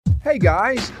Hey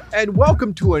guys, and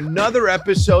welcome to another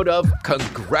episode of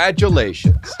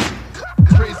Congratulations.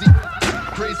 Crazy,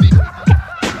 crazy,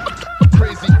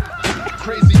 crazy,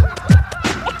 crazy.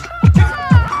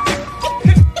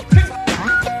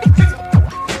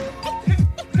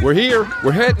 We're here.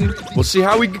 We're hitting. We'll see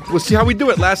how we do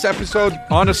it. Last episode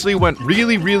honestly went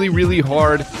really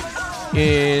hard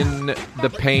in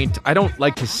the paint. I don't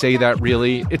like to say that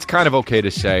really. It's kind of okay to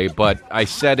say, but I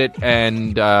said it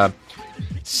and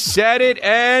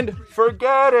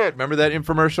forget it. Remember that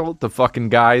infomercial? The fucking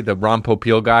guy, the Ron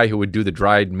Popeil guy who would do the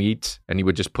dried meat and he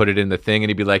would just put it in the thing and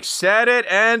he'd be like, said it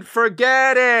and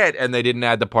forget it. And they didn't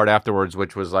add the part afterwards,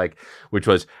 which was,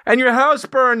 and your house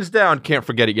burns down. Can't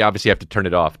forget it. You obviously have to turn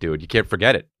it off, dude. You can't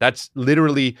forget it. That's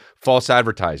literally false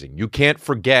advertising. You can't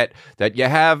forget that you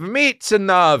have meats in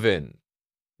the oven.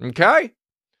 Okay?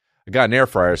 I got an air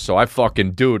fryer, so I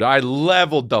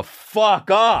leveled the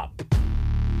fuck up.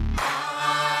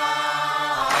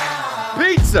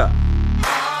 Pizza.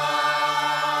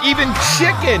 Even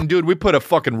chicken, dude. We put a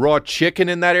fucking raw chicken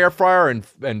in that air fryer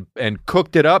and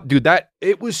cooked it up. Dude,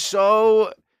 it was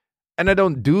so, and I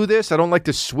don't do this. I don't like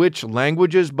to switch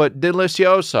languages, but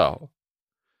delicioso.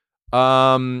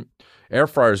 Air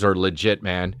fryers are legit,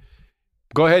 man.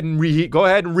 Go ahead and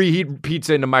reheat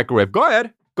pizza in the microwave. Go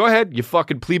ahead, you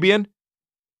fucking plebeian.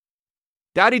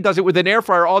 Daddy does it with an air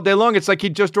fryer all day long. It's like he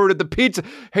just ordered the pizza.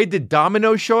 Hey, did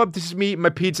Domino's show up? This is me eating my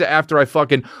pizza after I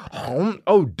fucking...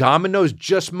 Oh, Domino's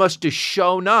just must have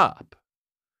shown up.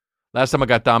 Last time I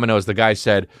got Domino's, the guy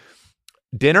said,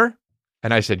 dinner?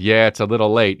 And I said, yeah, it's a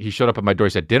little late. He showed up at my door.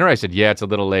 He said, dinner? I said, yeah, it's a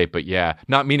little late, but yeah.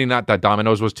 Not meaning that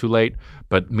Domino's was too late,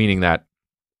 but meaning that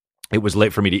it was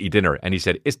late for me to eat dinner. And he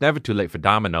said, it's never too late for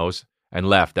Domino's, and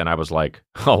left. And I was like,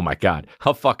 oh my God,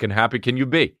 how fucking happy can you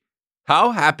be?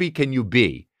 How happy can you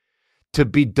be to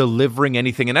be delivering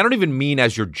anything? And I don't even mean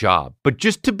as your job, but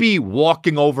just to be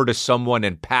walking over to someone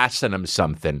and passing them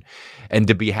something and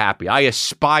to be happy. I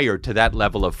aspire to that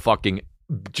level of fucking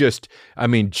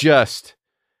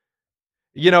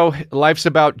life's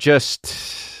about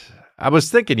I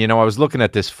was thinking, I was looking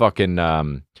at this fucking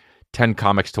 10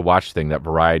 comics to watch thing that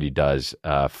Variety does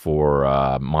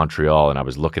for Montreal. And I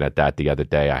was looking at that the other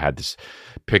day. I had this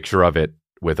picture of it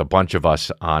with a bunch of us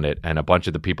on it, and a bunch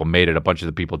of the people made it. A bunch of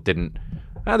the people didn't.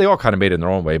 They all kind of made it in their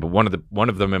own way, but one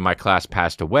of them in my class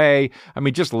passed away. I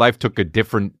mean, just life took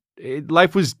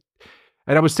life was,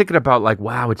 and I was thinking about like,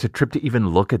 wow, it's a trip to even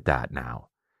look at that now.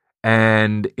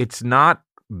 And it's not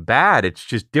bad. It's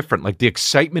just different. Like the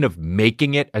excitement of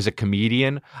making it as a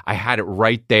comedian, I had it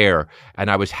right there, and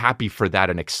I was happy for that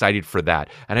and excited for that.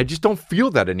 And I just don't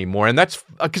feel that anymore. And that's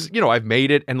because, I've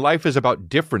made it, and life is about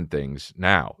different things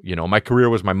now. My career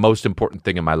was my most important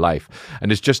thing in my life,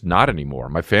 and it's just not anymore.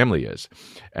 My family is.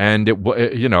 And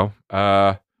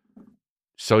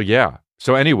so yeah.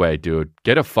 So anyway, dude,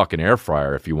 get a fucking air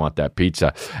fryer if you want that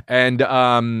pizza.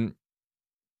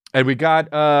 And we got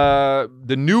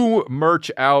the new merch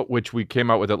out, which we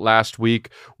came out with it last week.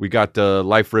 We got the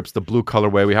Life Rips, the blue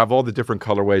colorway. We have all the different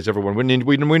colorways. Everyone, we're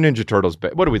Ninja Turtles.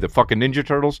 What are we, the fucking Ninja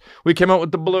Turtles? We came out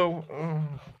with the blue. Oh,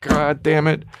 God damn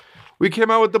it. We came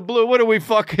out with the blue. What are we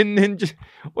fucking Ninja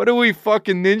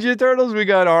Turtles? We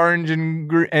got orange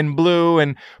and blue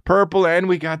and purple, and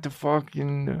we got the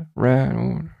fucking red.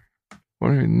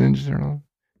 What are we, Ninja Turtles?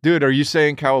 Dude, are you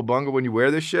saying cowabunga when you wear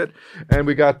this shit? And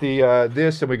we got the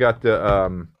this, and we got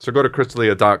the so go to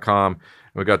crystalia.com.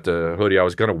 We got the hoodie. I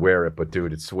was gonna wear it, but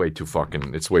dude, it's way too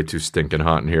stinking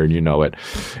hot in here, and you know it.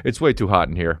 It's way too hot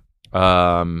in here.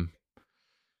 Yeah.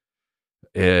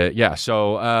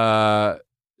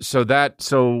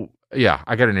 Yeah,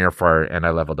 I got an air fryer, and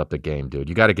I leveled up the game, dude.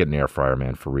 You got to get an air fryer,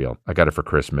 man, for real. I got it for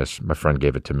Christmas. My friend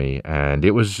gave it to me, and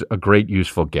it was a great,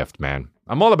 useful gift, man.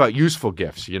 I'm all about useful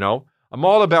gifts, I'm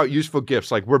all about useful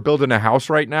gifts. Like, we're building a house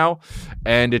right now,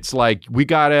 and it's like, we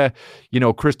gotta,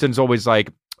 Kristen's always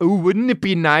like, ooh, wouldn't it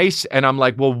be nice? And I'm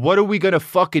like, well, what are we gonna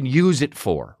fucking use it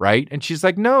for, right? And she's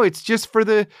like, no, it's just for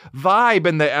the vibe.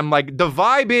 And I'm like, the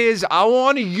vibe is, I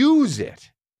want to use it,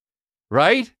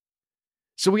 right?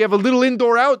 So we have a little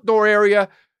indoor-outdoor area.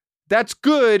 That's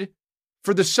good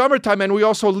for the summertime, and we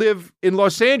also live in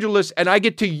Los Angeles, and I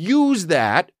get to use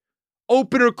that.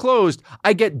 Open or closed,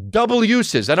 I get double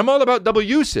uses. And I'm all about double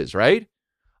uses, right?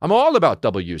 I'm all about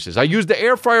double uses. I use the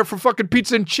air fryer for fucking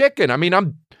pizza and chicken. I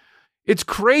mean, it's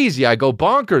crazy. I go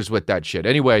bonkers with that shit.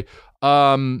 Anyway,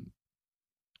 so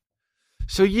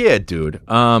yeah, dude.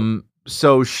 So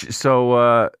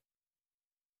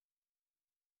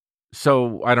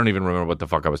I don't even remember what the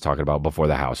fuck I was talking about before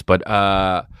the house. But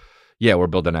Yeah, we're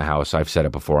building a house. I've said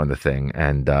it before on the thing,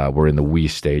 and we're in the wee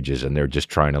stages, and they're just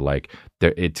trying to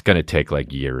it's going to take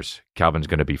like years. Calvin's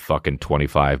going to be fucking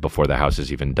 25 before the house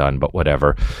is even done, but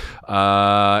whatever.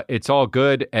 It's all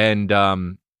good,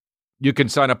 and you can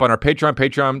sign up on our Patreon,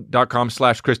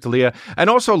 patreon.com/Chris D'Elia, and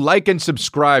also like and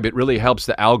subscribe. It really helps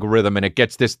the algorithm, and it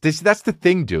gets this. That's the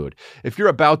thing, dude. If you're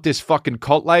about this fucking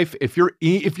cult life, if you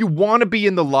want to be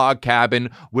in the log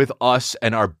cabin with us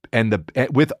with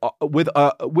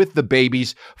the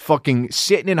babies, fucking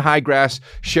sitting in high grass,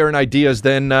 sharing ideas,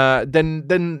 then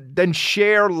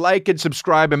share, like, and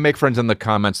subscribe, and make friends in the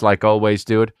comments, like always,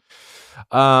 dude.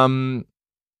 And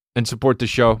support the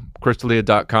show,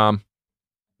 ChrisD'Elia.com.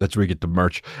 That's where you get the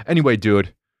merch. Anyway,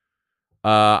 dude,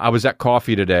 I was at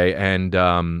coffee today, and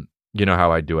you know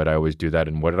how I do it. I always do that.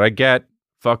 And what did I get?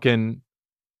 Fucking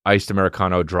iced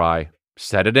Americano dry.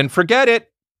 Set it and forget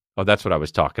it. Oh, that's what I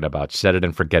was talking about. Set it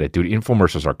and forget it. Dude,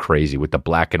 infomercials are crazy with the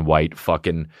black and white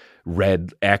fucking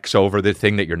red X over the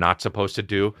thing that you're not supposed to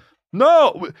do.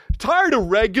 No, tired of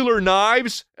regular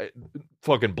knives?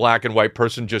 Fucking black and white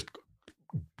person just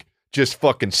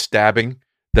fucking stabbing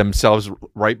themselves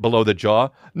right below the jaw.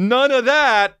 None of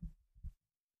that.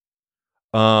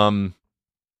 And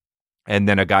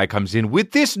then a guy comes in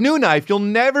with this new knife. You'll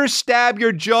never stab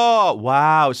your jaw.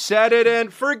 Wow. Set it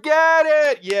and forget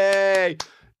it. Yay.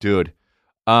 Dude.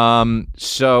 Yeah,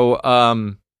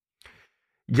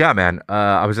 man.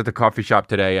 I was at the coffee shop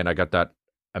today, and I got that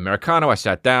Americano. I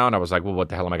sat down. I was like, well, what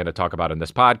the hell am I going to talk about in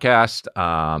this podcast?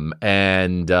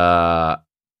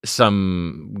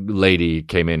 Some lady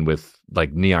came in with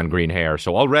like neon green hair.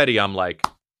 So already I'm like,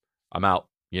 I'm out,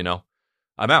 you know?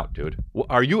 I'm out, dude.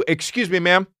 Are you, excuse me,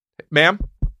 ma'am? Ma'am?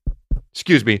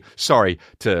 Excuse me. Sorry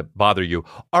to bother you.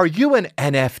 Are you an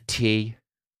NFT?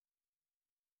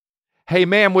 Hey,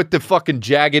 ma'am, with the fucking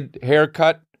jagged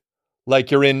haircut, like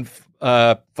you're in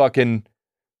fucking,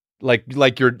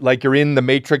 like you're in the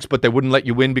Matrix, but they wouldn't let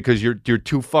you in because you're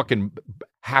too fucking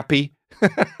happy.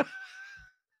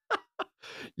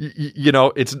 You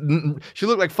know, she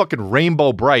looked like fucking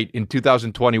Rainbow Bright in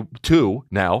 2022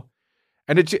 now.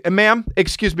 And ma'am,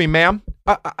 excuse me, ma'am,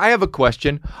 I have a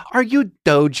question. Are you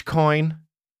Dogecoin?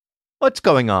 What's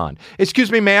going on?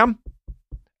 Excuse me, ma'am,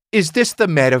 is this the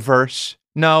metaverse?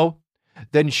 No?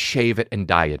 Then shave it and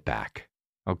dye it back.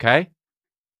 Okay?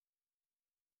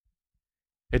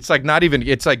 It's like not even,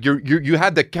 it's like you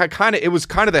had the kind of, it was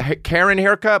kind of the Karen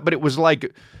haircut, but it was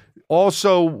like,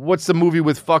 also, what's the movie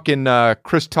with fucking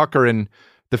Chris Tucker and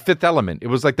The Fifth Element? It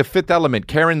was like The Fifth Element.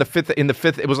 Karen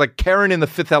it was like Karen in The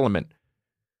Fifth Element.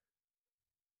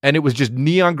 And it was just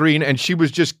neon green, and she was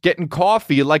just getting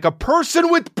coffee like a person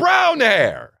with brown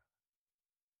hair.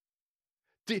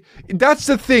 That's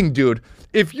the thing, dude.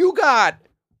 If you got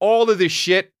all of this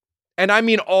shit, and I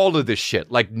mean all of this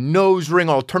shit, like nose ring,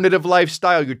 alternative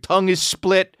lifestyle, your tongue is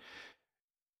split,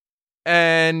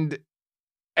 and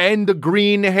the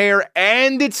green hair,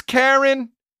 and it's Karen,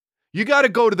 you got to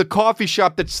go to the coffee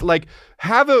shop that's like,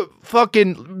 have a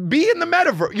fucking, be in the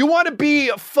metaverse. You want to be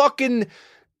a fucking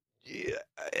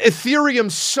Ethereum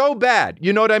so bad.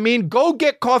 You know what I mean? Go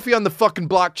get coffee on the fucking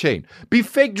blockchain. Be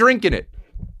fake drinking it.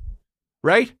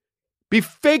 Right? Be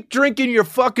fake drinking your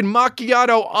fucking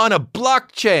macchiato on a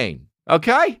blockchain.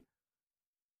 Okay?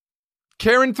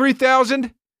 Karen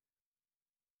 3000?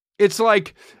 It's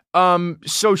like,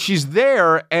 so she's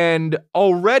there, and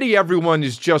already everyone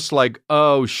is just like,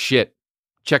 oh shit,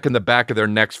 checking the back of their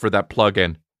necks for that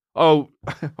plug-in. Oh,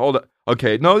 hold on.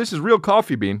 Okay, no, this is real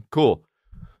coffee bean. Cool.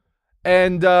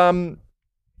 And I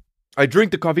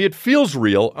drink the coffee. It feels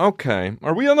real. Okay.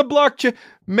 Are we on the blockchain,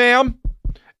 ma'am?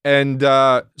 And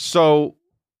so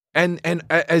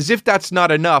as if that's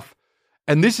not enough.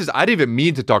 And this is, I didn't even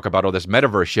mean to talk about all this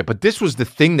metaverse shit, but this was the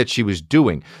thing that she was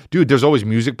doing. Dude, there's always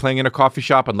music playing in a coffee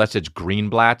shop unless it's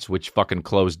Greenblatt's, which fucking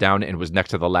closed down and was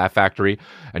next to the Laugh Factory.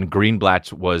 And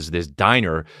Greenblatt's was this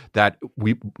diner that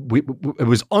it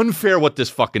was unfair what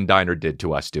this fucking diner did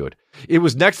to us, dude. It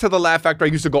was next to the Laugh Factory.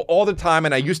 I used to go all the time,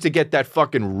 and I used to get that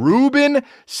fucking Reuben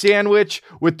sandwich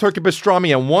with turkey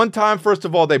pastrami. And one time, first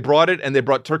of all, they brought it, and they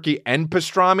brought turkey and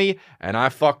pastrami, and I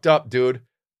fucked up, dude.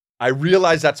 I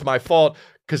realize that's my fault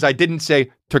because I didn't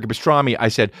say turkey pastrami. I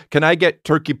said, can I get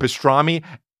turkey pastrami?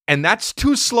 And that's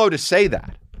too slow to say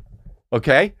that.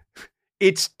 Okay?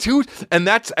 It's too, and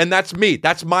that's me.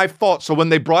 That's my fault. So when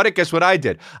they brought it, guess what I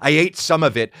did? I ate some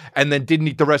of it and then didn't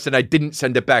eat the rest, and I didn't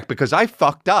send it back because I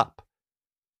fucked up.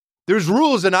 There's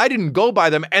rules and I didn't go by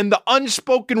them, and the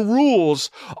unspoken rules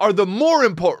are the more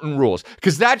important rules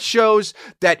because that shows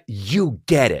that you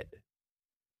get it.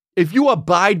 If you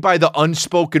abide by the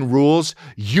unspoken rules,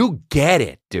 you get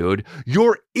it, dude.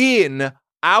 You're in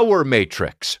our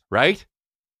matrix, right?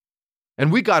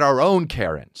 And we got our own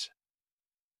Karens,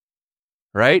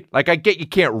 right? Like, I get you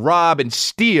can't rob and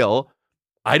steal.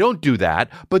 I don't do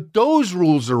that. But those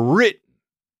rules are written.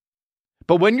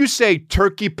 But when you say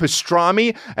turkey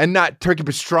pastrami and not turkey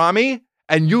pastrami,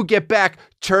 and you get back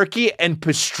turkey and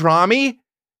pastrami,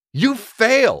 you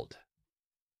failed.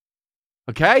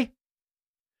 Okay?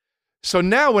 So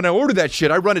now when I order that shit,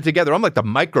 I run it together. I'm like the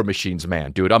Micro Machines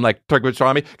man, dude. I'm like, turkey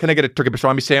pastrami, can I get a turkey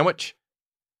pastrami sandwich?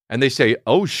 And they say,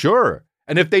 oh, sure.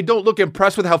 And if they don't look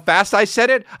impressed with how fast I said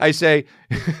it, I say,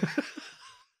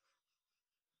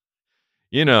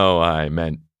 you know, I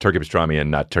meant turkey pastrami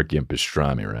and not turkey and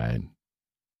pastrami, right?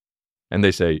 And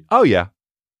they say, oh, yeah.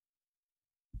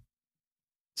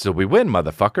 So we win,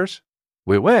 motherfuckers.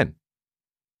 We win.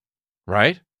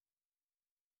 Right?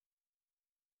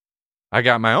 I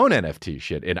got my own NFT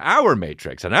shit in our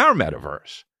matrix, in our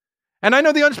metaverse. And I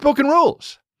know the unspoken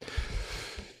rules.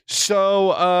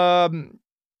 So,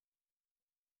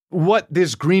 what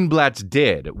this Greenblatt's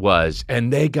did was,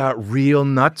 and they got real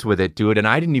nuts with it, dude, and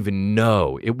I didn't even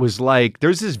know. It was like,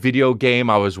 there's this video game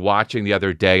I was watching the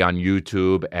other day on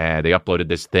YouTube, and they uploaded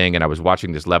this thing, and I was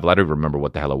watching this level. I don't even remember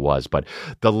what the hell it was, but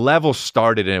the level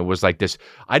started, and it was like this,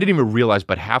 I didn't even realize,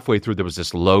 but halfway through, there was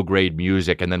this low-grade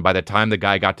music, and then by the time the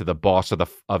guy got to the boss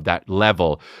of that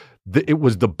level, it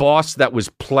was the boss that was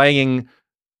playing,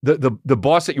 the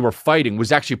boss that you were fighting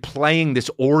was actually playing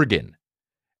this organ.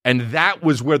 And that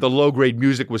was where the low-grade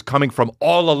music was coming from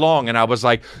all along. And I was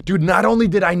like, dude, not only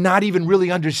did I not even really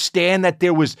understand that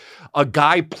there was a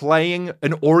guy playing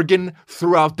an organ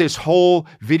throughout this whole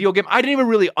video game, I didn't even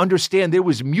really understand there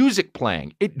was music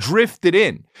playing. It drifted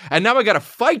in. And now I got to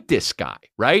fight this guy,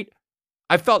 right?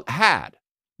 I felt had.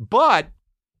 But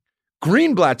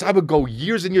Greenblatt's, I would go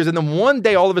years and years. And then one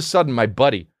day, all of a sudden, my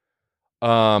buddy,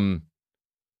 who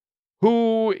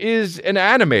is an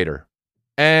animator,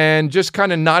 and just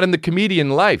kind of not in the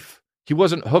comedian life. He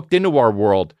wasn't hooked into our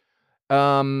world.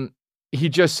 He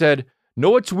just said,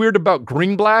 know what's weird about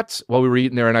Greenblatt's? While we were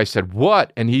eating there, and I said,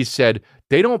 what? And he said,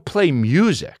 they don't play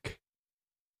music.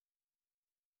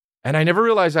 And I never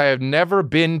realized I have never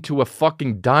been to a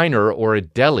fucking diner or a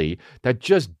deli that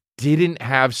just didn't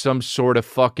have some sort of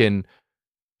fucking,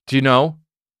 do you know,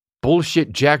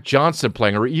 bullshit Jack Johnson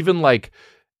playing, or even like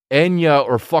Enya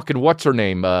or fucking what's her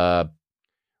name?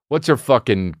 What's her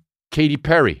fucking Katy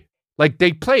Perry? Like,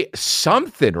 they play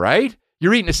something, right?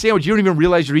 You're eating a sandwich, you don't even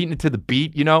realize you're eating it to the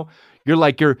beat, you know? You're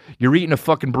like, you're eating a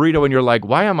fucking burrito and you're like,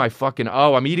 why am I fucking,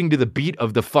 I'm eating to the beat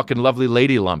of the fucking Lovely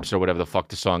Lady Lumps or whatever the fuck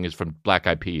the song is from Black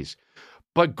Eyed Peas.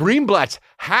 But Greenblatt's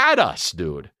had us,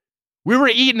 dude. We were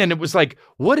eating and it was like,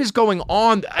 what is going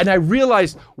on? And I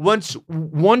realized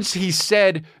once he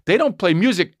said, they don't play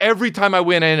music, every time I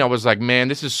went in, I was like, man,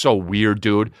 this is so weird,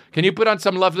 dude. Can you put on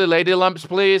some Lovely Lady Lumps,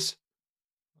 please?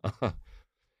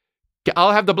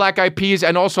 I'll have the Black Eyed Peas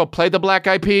and also play the Black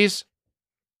Eyed Peas.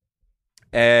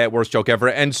 Worst joke ever.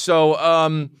 And so,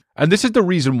 and this is the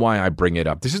reason why I bring it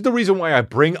up. This is the reason why I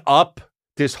bring up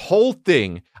this whole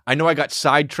thing. I know I got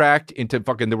sidetracked into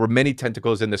fucking, there were many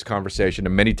tentacles in this conversation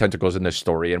and many tentacles in this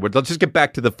story. And let's just get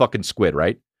back to the fucking squid,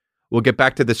 right? We'll get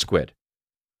back to the squid.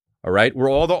 All right? We're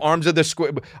all the arms of the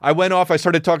squid. I went off, I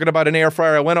started talking about an air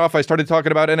fryer. I went off, I started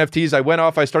talking about NFTs. I went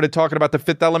off, I started talking about the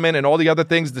Fifth Element and all the other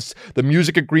things, the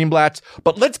music at Greenblatt's.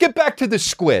 But let's get back to the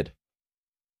squid.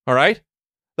 All right?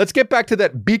 Let's get back to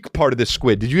that beak part of the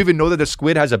squid. Did you even know that a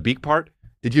squid has a beak part?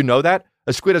 Did you know that?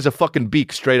 A squid has a fucking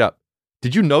beak straight up.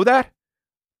 Did you know that?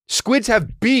 Squids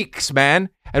have beaks, man,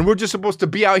 and we're just supposed to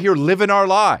be out here living our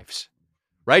lives,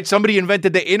 right? Somebody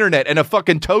invented the internet and a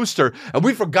fucking toaster, and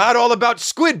we forgot all about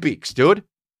squid beaks, dude.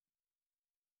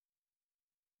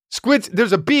 Squids,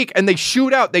 there's a beak, and they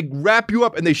shoot out. They wrap you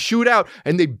up, and they shoot out,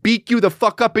 and they beak you the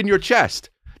fuck up in your chest.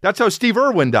 That's how Steve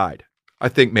Irwin died, I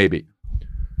think, maybe.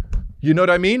 You know what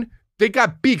I mean? They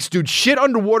got beaks, dude. Shit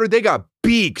underwater, they got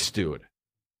beaks, dude.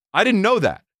 I didn't know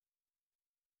that.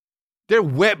 They're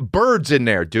wet birds in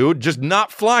there, dude. Just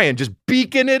not flying, just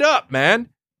beaking it up, man.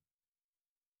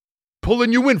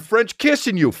 Pulling you in, French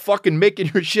kissing you, fucking making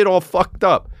your shit all fucked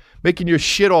up. Making your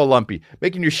shit all lumpy.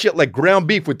 Making your shit like ground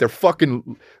beef with their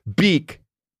fucking beak.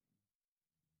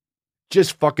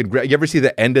 Just fucking, you ever see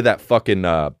the end of that fucking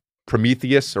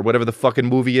Prometheus or whatever the fucking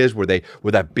movie is where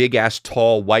that big ass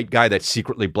tall white guy that's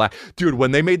secretly black. Dude,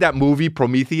 when they made that movie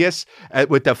Prometheus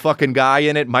with the fucking guy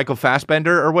in it, Michael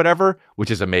Fassbender or whatever,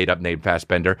 which is a made up name,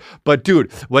 Fassbender. But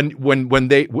dude, when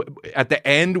they at the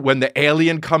end when the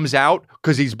alien comes out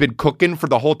because he's been cooking for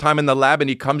the whole time in the lab and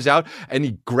he comes out and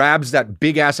he grabs that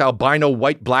big ass albino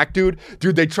white black dude.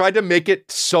 Dude, they tried to make it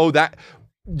so that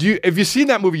If you've seen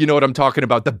that movie, you know what I'm talking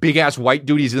about. The big ass white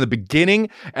dude, he's in the beginning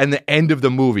and the end of the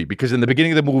movie. Because in the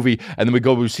beginning of the movie, and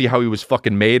then we see how he was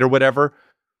fucking made or whatever.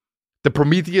 The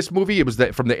Prometheus movie, it was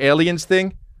from the Aliens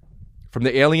thing. From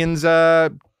the Aliens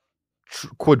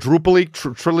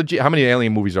trilogy. How many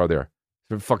alien movies are there?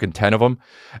 Fucking 10 of them.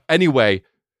 Anyway,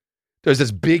 there's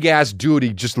this big ass dude.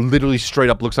 He just literally straight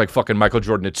up looks like fucking Michael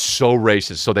Jordan. It's so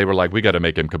racist. So they were like, we got to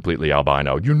make him completely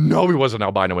albino. You know he wasn't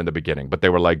albino in the beginning, but they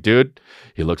were like, dude,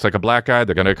 he looks like a black guy.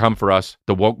 They're going to come for us.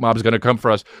 The woke mob's going to come for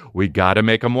us. We got to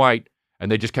make him white.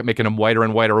 And they just kept making him whiter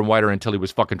and whiter and whiter until he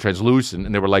was fucking translucent.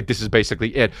 And they were like, this is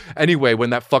basically it. Anyway,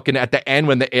 when that fucking, at the end,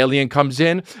 when the alien comes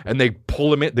in and they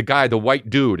pull him in, the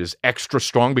white dude is extra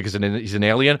strong because he's an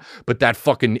alien. But that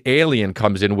fucking alien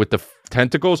comes in with the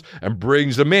tentacles and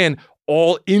brings him in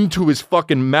all into his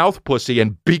fucking mouth pussy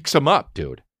and beaks him up,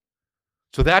 dude.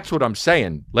 So that's what I'm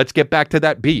saying. Let's get back to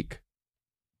that beak.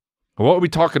 What were we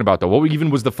talking about, though? What even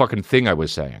was the fucking thing I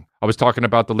was saying? I was talking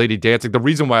about the lady dancing. The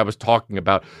reason why I was talking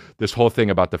about this whole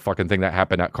thing about the fucking thing that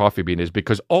happened at Coffee Bean is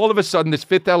because all of a sudden this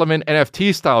Fifth Element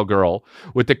NFT style girl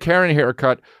with the Karen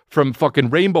haircut from fucking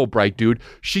Rainbow Bright dude,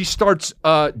 she starts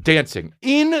dancing.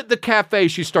 In the cafe,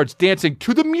 she starts dancing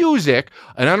to the music,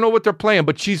 and I don't know what they're playing,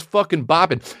 but she's fucking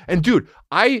bopping. And dude,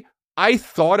 I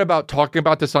thought about talking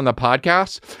about this on the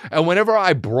podcast, and whenever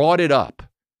I brought it up,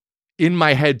 in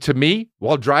my head to me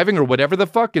while driving or whatever the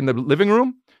fuck in the living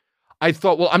room, I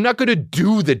thought, well, I'm not going to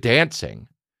do the dancing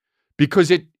because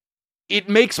it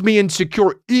makes me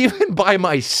insecure even by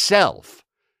myself.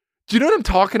 Do you know what I'm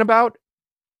talking about?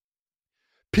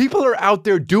 People are out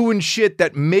there doing shit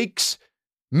that makes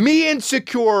me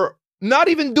insecure, not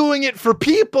even doing it for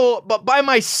people, but by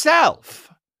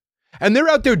myself. And they're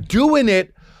out there doing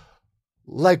it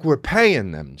like we're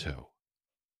paying them to.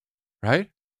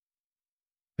 Right?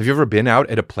 Have you ever been out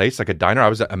at a place like a diner? I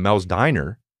was at Mel's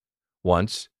Diner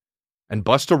once, and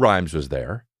Busta Rhymes was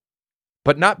there,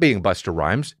 but not being Busta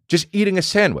Rhymes, just eating a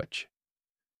sandwich.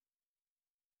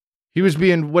 He was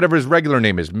being whatever his regular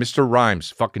name is, Mr. Rhymes,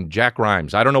 fucking Jack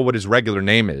Rhymes. I don't know what his regular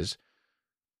name is,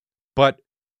 but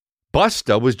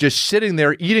Busta was just sitting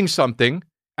there eating something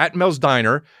at Mel's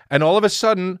Diner, and all of a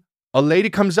sudden, a lady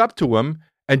comes up to him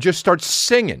and just starts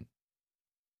singing.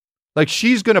 Like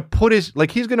he's gonna put his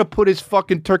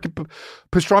fucking turkey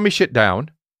pastrami shit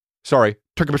down. Sorry,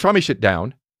 turkey pastrami shit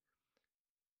down.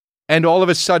 And all of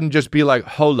a sudden just be like,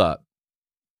 hold up.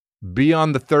 Be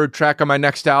on the third track of my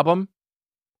next album?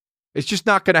 It's just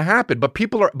not gonna happen. But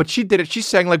she did it. She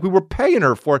sang like we were paying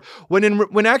her for it.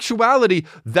 When actuality,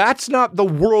 that's not the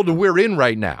world we're in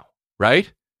right now,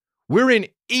 right? We're in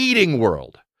eating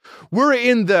world. We're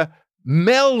in the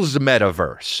Mel's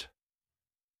metaverse.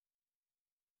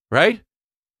 Right?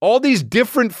 All these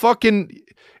different fucking,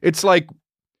 it's like,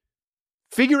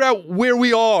 figure out where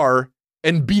we are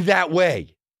and be that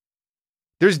way.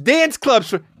 There's dance clubs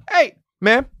for, hey,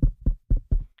 man.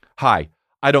 Hi,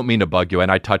 I don't mean to bug you,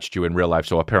 and I touched you in real life,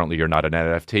 so apparently you're not an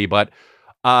NFT, but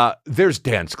there's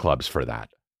dance clubs for that.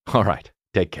 All right,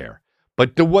 take care.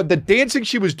 But the dancing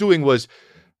she was doing was,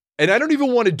 and I don't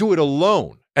even want to do it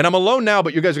alone. And I'm alone now,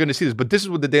 but you guys are going to see this, but this is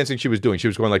what the dancing she was doing. She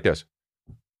was going like this.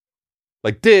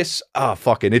 Like this,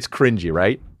 fucking, it's cringy,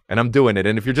 right? And I'm doing it.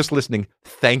 And if you're just listening,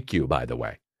 thank you, by the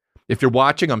way. If you're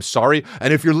watching, I'm sorry.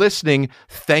 And if you're listening,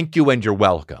 thank you and you're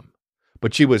welcome.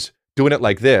 But she was doing it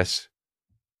like this.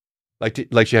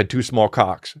 Like she had two small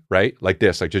cocks, right? Like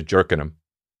this, like just jerking them.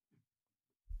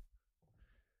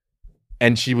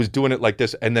 And she was doing it like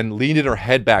this and then leaning her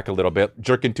head back a little bit,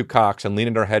 jerking two cocks and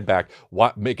leaning her head back,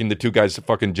 making the two guys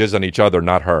fucking jizz on each other,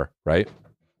 not her, right?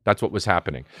 That's what was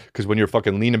happening. Because when you're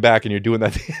fucking leaning back and you're doing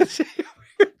that,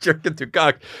 jerking through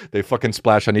cock, they fucking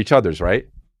splash on each other's, right?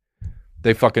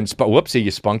 They fucking, whoopsie,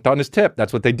 you spunked on his tip.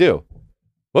 That's what they do.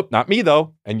 Whoop, not me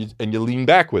though. And you lean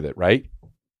back with it, right?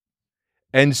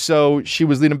 And so she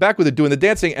was leaning back with it, doing the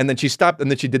dancing, and then she stopped, and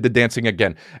then she did the dancing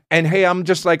again. And hey, I'm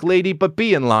just like, lady, but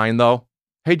be in line though.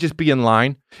 Hey, just be in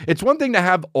line. It's one thing to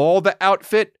have all the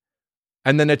outfit,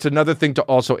 and then it's another thing to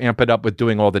also amp it up with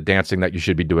doing all the dancing that you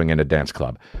should be doing in a dance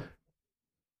club.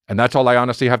 And that's all I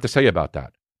honestly have to say about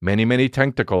that. Many, many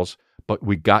tentacles, but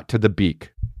we got to the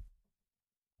beak.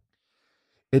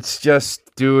 It's just,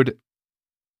 dude,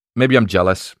 maybe I'm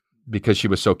jealous because she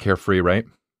was so carefree, right?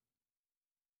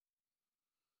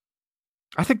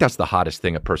 I think that's the hottest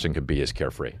thing a person can be is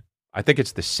carefree. I think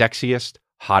it's the sexiest,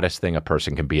 hottest thing a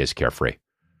person can be is carefree,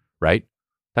 right?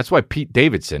 That's why Pete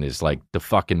Davidson is like the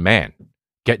fucking man.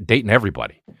 Dating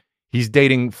everybody. He's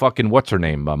dating fucking, what's her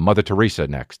name? Mother Teresa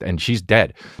next. And she's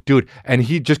dead. Dude, and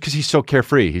he, just because he's so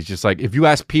carefree, he's just like, if you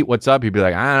ask Pete what's up, he'd be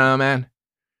like, I don't know, man.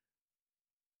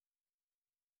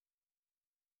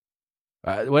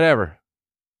 Whatever.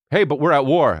 Hey, but we're at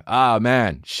war. Ah,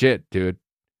 man. Shit, dude.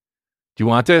 Do you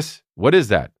want this? What is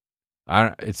that?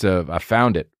 I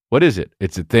found it. What is it?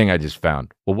 It's a thing I just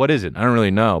found. Well, what is it? I don't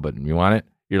really know, but you want it?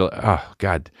 You're like, oh,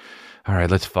 God. All right,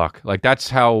 let's fuck. Like, that's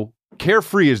how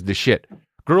carefree is the shit.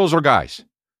 Girls or guys.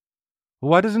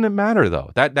 Why doesn't it matter,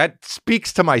 though? That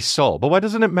speaks to my soul. But why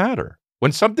doesn't it matter?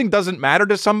 When something doesn't matter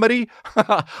to somebody,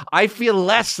 I feel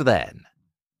less than.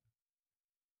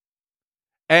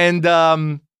 And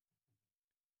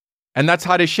that's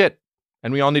hot as shit.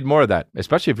 And we all need more of that,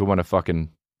 especially if we want to fucking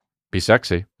be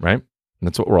sexy, right? And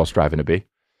that's what we're all striving to be.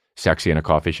 Sexy in a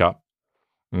coffee shop.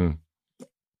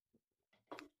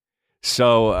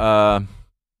 So,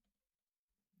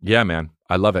 yeah, man,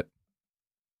 I love it.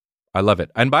 I love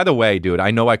it. And by the way, dude, I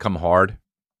know I come hard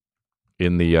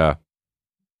in the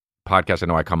podcast. I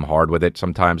know I come hard with it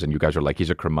sometimes, and you guys are like, he's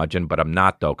a curmudgeon, but I'm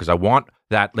not, though, because I want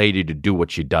that lady to do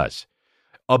what she does.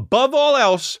 Above all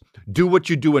else, do what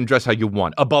you do and dress how you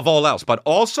want. Above all else. But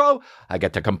also, I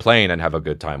get to complain and have a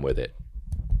good time with it.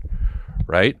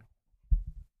 Right?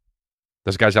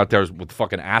 Those guys out there with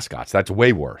fucking ascots. That's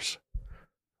way worse.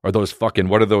 Or those fucking,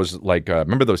 what are those, like,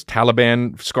 remember those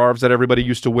Taliban scarves that everybody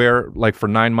used to wear, like, for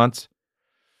 9 months?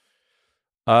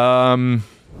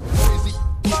 Crazy,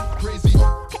 crazy,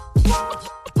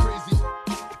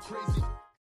 crazy.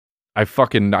 I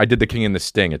did The King and the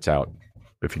Sting. It's out.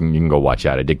 If you can go watch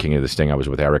that. I did King of the Sting. I was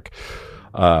with Eric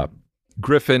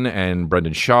Griffin and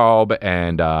Brendan Schaub,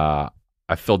 and I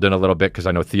filled in a little bit because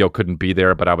I know Theo couldn't be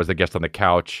there, but I was the guest on the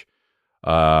couch,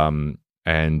 and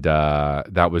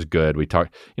that was good. We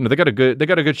talked. They got a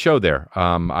good show there.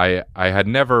 I had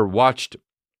never watched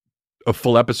a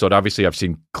full episode. Obviously, I've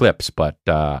seen clips, but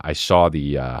I saw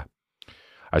the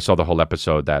whole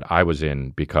episode that I was in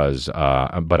because,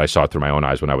 but I saw it through my own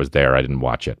eyes when I was there. I didn't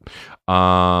watch it.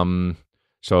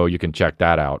 So you can check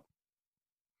that out.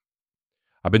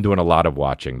 I've been doing a lot of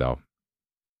watching, though.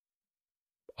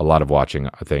 A lot of watching,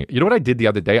 I think. You know what I did the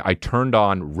other day? I turned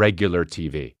on regular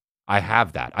TV. I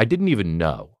have that. I didn't even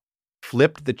know.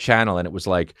 Flipped the channel, and it was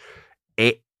like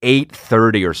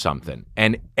 8:30 or something.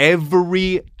 And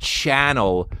every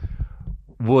channel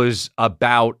was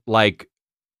about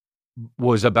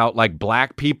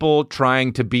black people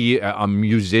trying to be a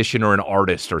musician or an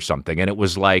artist or something. And it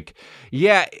was like,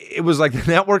 the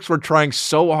networks were trying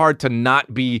so hard to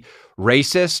not be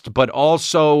racist, but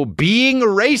also being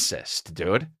racist,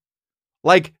 dude.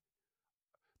 Like,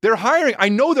 I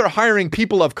know they're hiring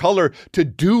people of color to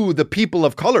do the people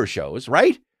of color shows,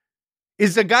 right?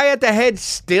 Is the guy at the head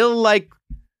still like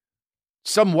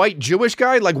some white Jewish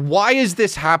guy? Like, why is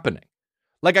this happening?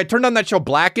 Like, I turned on that show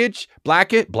Blackish.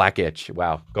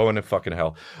 Wow, going to fucking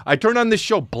hell. I turned on this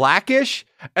show Blackish,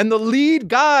 and the lead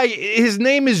guy, his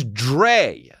name is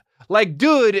Dre. Like,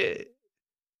 dude,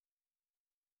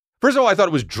 first of all, I thought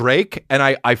it was Drake, and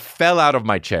I fell out of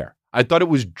my chair. I thought it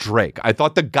was Drake. I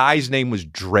thought the guy's name was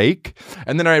Drake,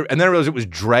 and then I realized it was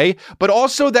Dre. But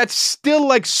also, that's still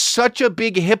like such a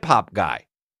big hip hop guy.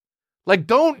 Like,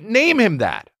 don't name him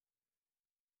that.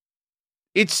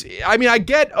 I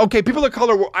get, okay, people of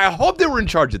color, I hope they were in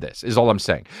charge of this, is all I'm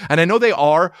saying. And I know they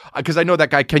are, because I know that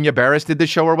guy Kenya Barris did the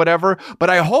show or whatever, but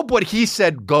I hope what he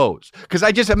said goes. Because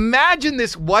I just imagine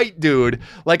this white dude,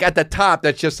 like, at the top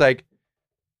that's just like,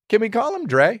 can we call him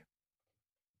Dre?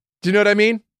 Do you know what I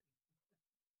mean?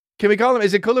 Can we call him,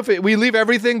 is it cool if we leave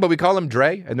everything, but we call him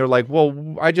Dre? And they're like,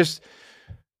 well,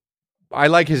 I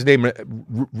like his name,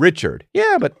 Richard.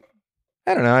 Yeah, but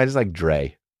I don't know, I just like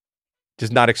Dre.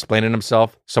 Just not explaining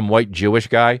himself. Some white Jewish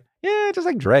guy. Yeah, just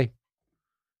like Dre.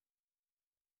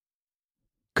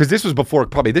 Because this was before,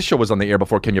 probably this show was on the air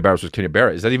before Kenya Barris was Kenya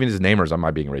Barris. Is that even his name, or am I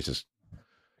being racist?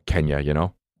 Kenya, you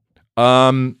know?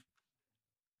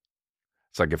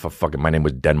 It's like if my name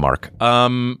was Denmark.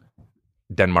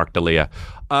 Denmark D'Elia.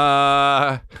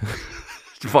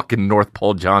 Fucking North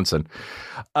Pole Johnson.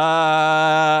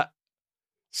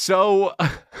 So,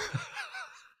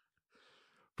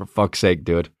 for fuck's sake,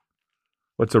 dude.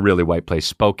 What's a really white place?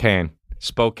 Spokane,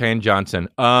 Johnson.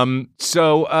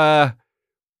 So and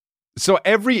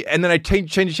then I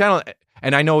change the channel,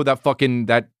 and I know that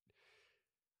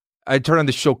I turn on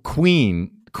the show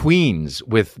Queens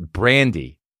with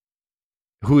Brandy,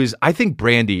 who is, I think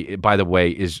Brandy, by the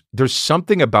way, there's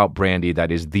something about Brandy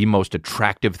that is the most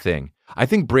attractive thing. I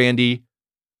think Brandy,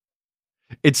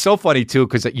 it's so funny too,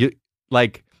 because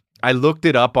I looked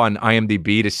it up on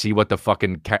IMDb to see what the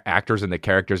fucking actors and the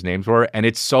characters' names were, and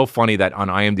it's so funny that on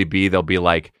IMDb it'll be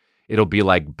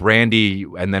like Brandy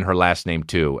and then her last name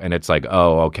too, and it's like,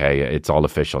 oh, okay, it's all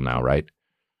official now, right?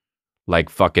 Like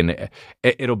fucking,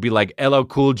 it'll be like LL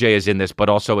Cool J is in this, but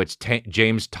also it's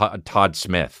James Todd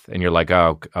Smith, and you're like,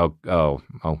 oh,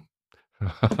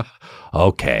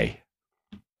 okay,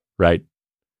 right?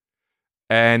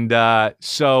 And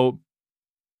so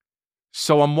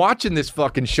I'm watching this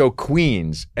fucking show,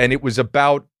 Queens, and it was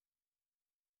about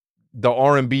the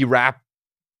R&B rap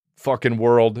fucking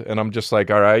world, and I'm just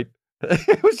like, all right.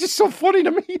 It was just so funny to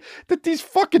me that these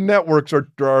fucking networks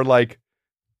are like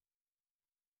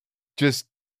just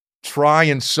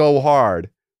trying so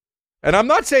hard. And I'm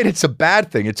not saying it's a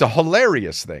bad thing. It's a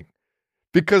hilarious thing.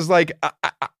 Because like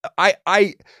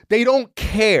I they don't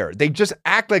care. They just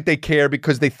act like they care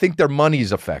because they think their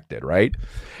money's affected, right?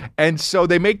 And so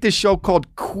they make this show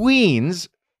called Queens,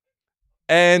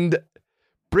 and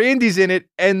Brandy's in it,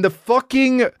 and the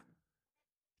fucking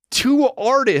two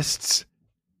artists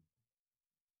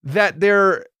that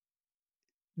are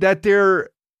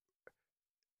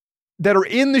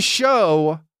in the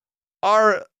show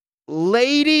are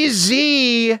Lady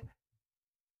Z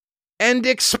and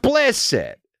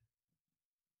Explicit.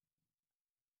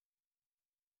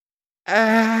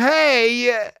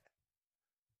 Hey,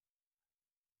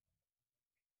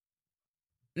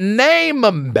 name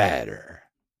 'em better.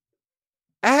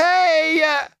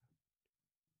 Hey,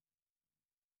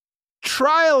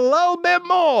 try a little bit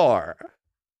more.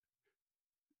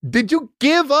 Did you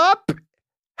give up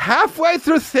halfway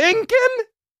through thinking?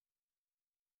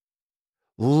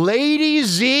 Lady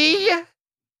Z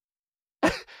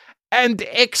and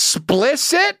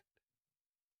Explicit?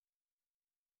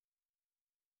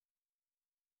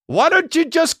 Why don't you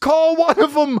just call one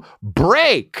of them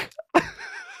Break?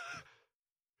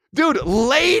 Dude,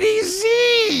 Lady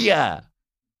Z.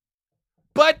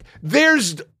 But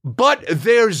there's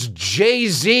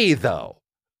Jay-Z though.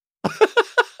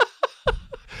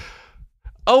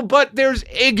 Oh, but there's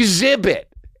Exhibit.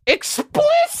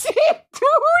 Explicit,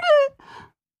 dude.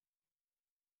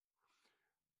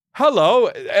 Hello,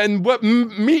 and what?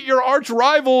 Meet your arch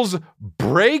rivals,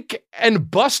 Break and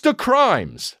Busta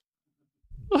Crimes.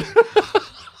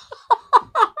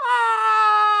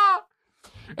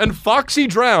 And Foxy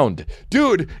Drowned.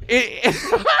 Dude,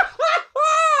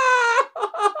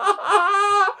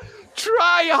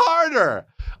 try harder.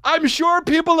 I'm sure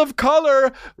people of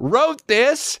color wrote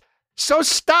this. So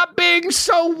stop being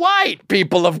so white,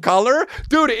 people of color.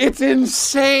 Dude, it's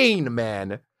insane,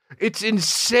 man. It's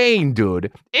insane,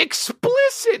 dude.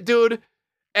 Explicit, dude.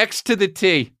 X to the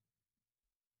T.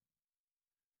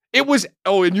 It was,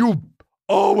 and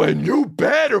you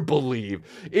better believe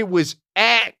it was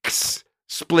X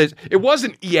split. It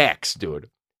wasn't EX,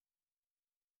 dude.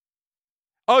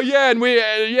 Oh yeah, and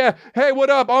hey,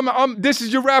 what up? This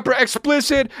is your rapper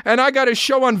Explicit, and I got a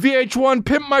show on VH1,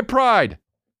 Pimp My Pride.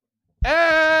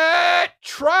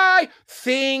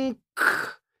 Think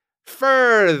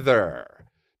further.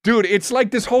 Dude, it's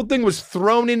like this whole thing was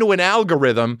thrown into an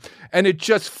algorithm and it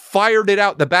just fired it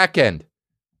out the back end.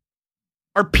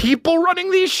 Are people running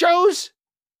these shows?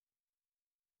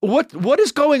 What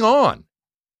is going on?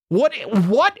 What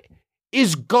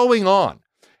is going on?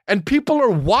 And people are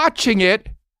watching it.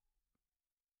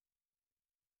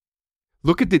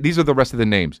 Look at these are the rest of the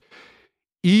names.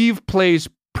 Eve plays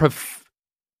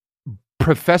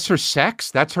Professor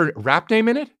Sex. That's her rap name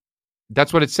in it.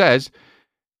 That's what it says.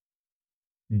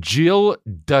 Jill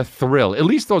Da Thrill. At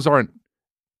least those aren't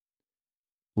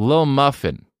Lil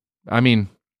Muffin. I mean,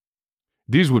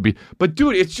 these would be. But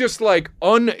dude, it's just like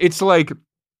it's like,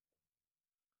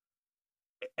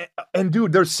 and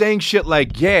dude, they're saying shit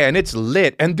like, yeah, and it's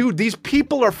lit. And dude, these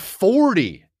people are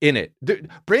 40 in it.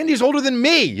 Brandy's older than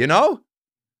me, you know?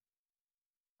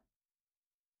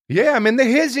 Yeah, I'm in the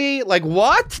hizzy. Like,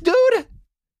 what, dude?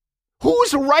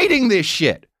 Who's writing this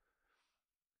shit?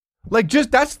 Like, just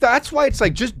that's why it's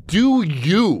like, just do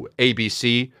you,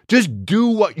 ABC. Just do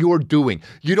what you're doing.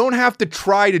 You don't have to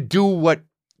try to do what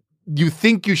you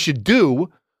think you should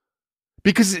do,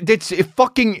 because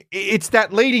it's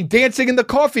that lady dancing in the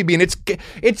coffee bean.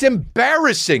 It's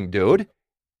embarrassing, dude.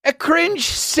 A cringe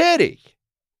city.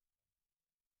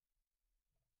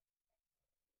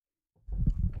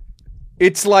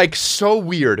 It's like so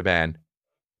weird, man.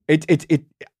 And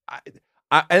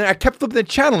I kept flipping the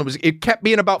channel. It kept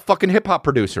being about fucking hip hop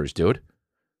producers, dude.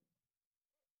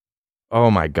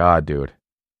 Oh my God, dude.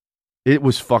 It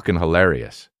was fucking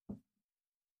hilarious.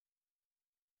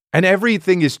 And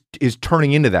everything is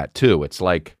turning into that too. It's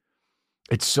like,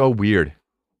 it's so weird.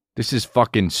 This is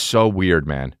fucking so weird,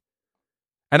 man.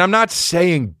 And I'm not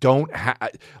saying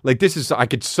I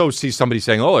could so see somebody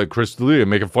saying, oh, like Chris D'Elia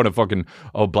making fun of fucking,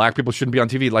 black people shouldn't be on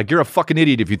TV. Like, you're a fucking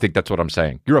idiot if you think that's what I'm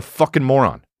saying. You're a fucking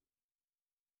moron.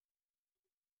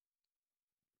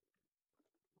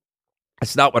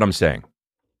 That's not what I'm saying.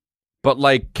 But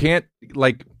like,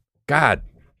 God,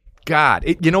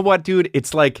 you know what, dude?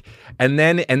 It's like, and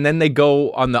then they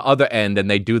go on the other end and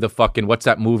they do the fucking, what's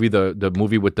that movie? The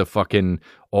movie with the fucking,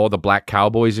 all the black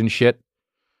cowboys and shit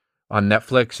on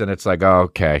Netflix. And it's like, oh,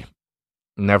 okay,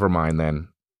 never mind then.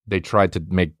 They tried to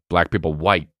make black people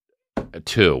white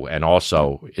too. And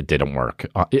also it didn't work.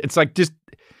 It's like just,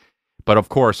 but of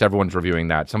course everyone's reviewing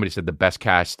that. Somebody said the best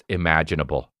cast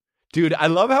imaginable. Dude, I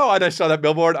love how I saw that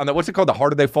billboard on the, what's it called? The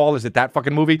Harder They Fall? Is it that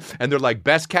fucking movie? And they're like,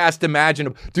 best cast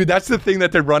imaginable. Dude, that's the thing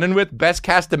that they're running with. Best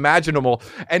cast imaginable.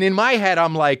 And in my head,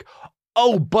 I'm like,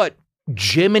 oh, but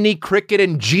Jiminy Cricket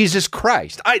and Jesus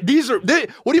Christ. What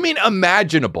do you mean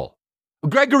imaginable?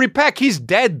 Gregory Peck, he's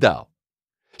dead though.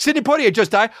 Sidney Poitier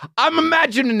just died. I'm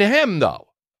imagining him though.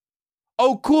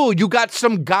 Oh, cool. You got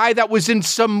some guy that was in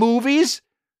some movies?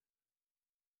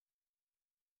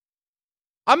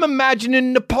 I'm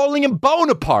imagining Napoleon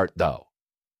Bonaparte, though.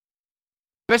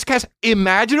 Best cast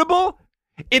imaginable?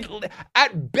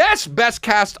 At best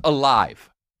cast alive.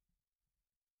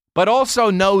 But also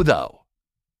no, though.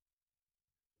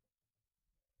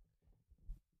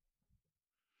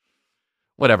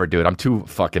 Whatever, dude. I'm too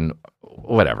fucking...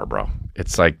 Whatever, bro.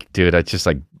 It's like, dude, it's just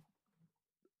like...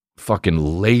 Fucking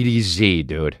Lady Z,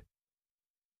 dude.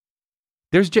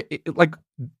 There's just... Like,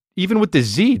 even with the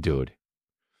Z, dude.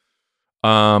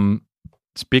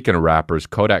 Speaking of rappers,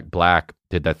 Kodak Black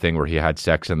did that thing where he had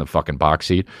sex in the fucking box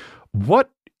seat. What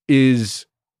is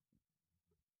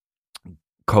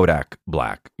Kodak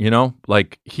Black? You know,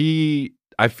 like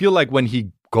I feel like when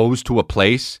he goes to a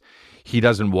place, he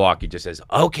doesn't walk. He just says,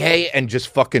 okay, and just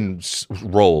fucking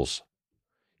rolls.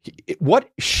 What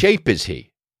shape is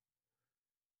he?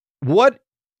 What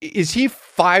is he?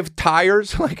 5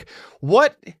 tires? Like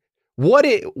what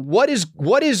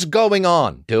is going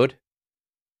on, dude?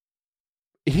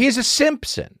 He's a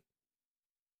Simpson,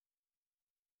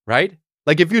 right?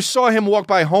 Like if you saw him walk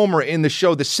by Homer in the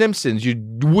show The Simpsons, you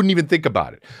wouldn't even think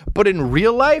about it. But in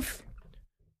real life,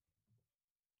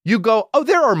 you go, oh,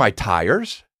 there are my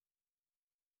tires.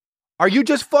 Are you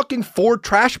just fucking 4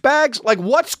 trash bags? Like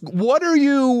what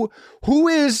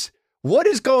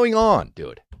is going on,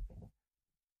 dude?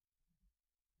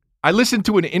 I listened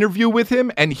to an interview with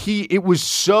him and it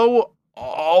was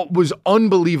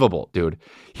unbelievable, dude.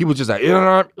 He was just like,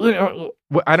 I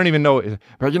don't even know.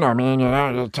 But man,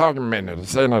 you're talking, man.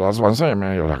 That's what I'm saying,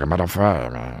 man. You're like a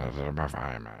motherfucker,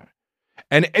 man.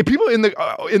 And people in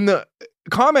the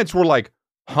comments were like,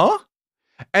 huh?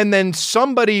 And then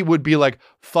somebody would be like,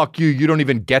 fuck you. You don't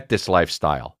even get this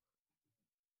lifestyle.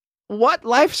 What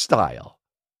lifestyle?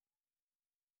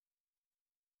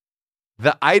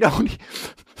 The I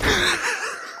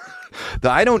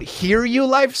don't hear you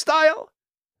lifestyle.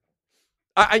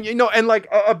 And like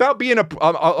about being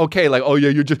okay, like, oh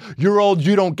yeah, you're old,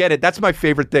 you don't get it. That's my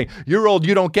favorite thing. You're old,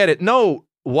 you don't get it. No,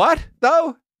 what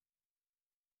though?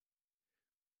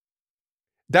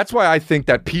 That's why I think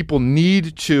that people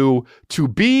need to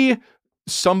be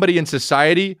somebody in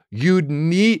society. You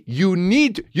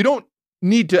don't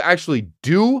need to actually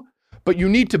do, but you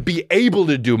need to be able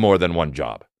to do more than one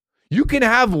job. You can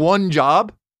have one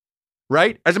job,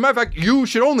 right? As a matter of fact, you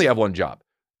should only have one job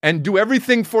and do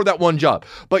everything for that one job.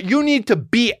 But you need to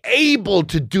be able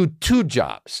to do 2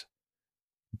 jobs,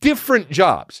 different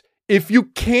jobs. If you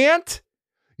can't,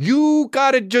 you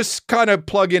got to just kind of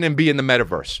plug in and be in the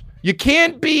metaverse. You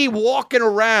can't be walking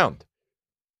around.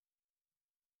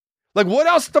 Like, what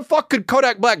else the fuck could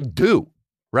Kodak Black do,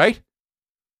 right?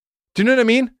 Do you know what I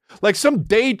mean? Like some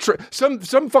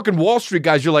some fucking Wall Street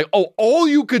guys, you're like, oh, all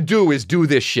you could do is do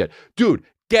this shit. Dude,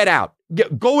 get out.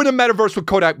 Go in the metaverse with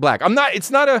Kodak Black.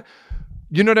 It's not a,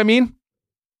 you know what I mean?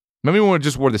 Remember when we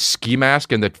just wore the ski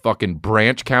mask and the fucking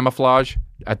branch camouflage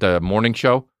at the morning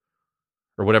show?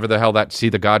 Or whatever the hell that See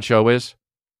the God show is?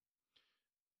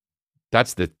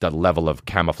 That's the level of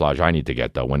camouflage I need to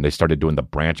get, though. When they started doing the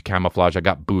branch camouflage, I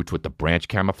got boots with the branch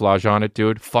camouflage on it,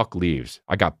 dude. Fuck leaves.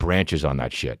 I got branches on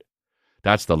that shit.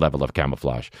 That's the level of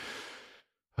camouflage.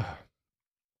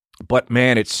 But,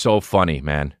 man, it's so funny,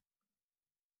 man.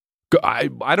 I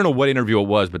don't know what interview it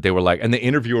was, but they were like, and the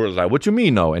interviewer was like, what you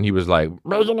mean, no? And he was like,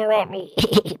 that's what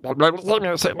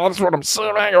I'm saying.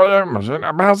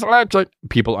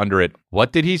 People under it,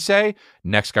 what did he say?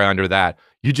 Next guy under that,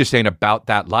 you just ain't about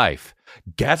that life.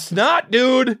 Guess not,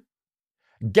 dude.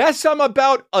 Guess I'm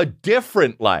about a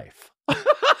different life.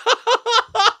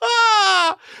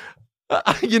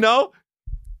 You know?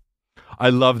 I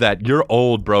love that. You're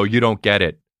old, bro. You don't get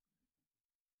it.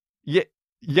 Yeah,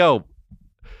 yo.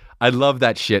 I love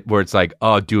that shit where it's like,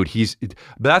 oh, dude,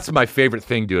 that's my favorite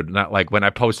thing, dude. Not like when I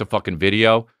post a fucking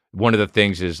video one of the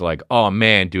things is like, oh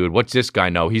man, dude, what's this guy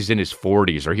know? He's in his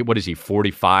 40s, or what is he,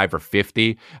 45 or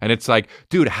 50? And it's like,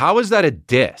 dude, how is that a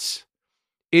diss?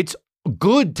 It's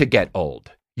good to get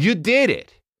old. You did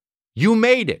it. You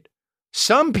made it.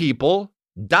 Some people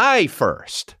die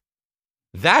first.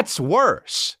 That's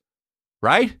worse,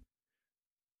 right?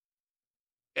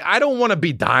 I don't want to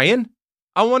be dying.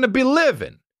 I want to be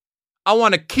living. I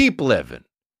want to keep living.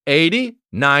 80,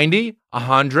 90,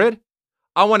 100.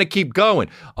 I want to keep going.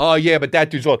 Oh, yeah, but that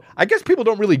dude's old. I guess people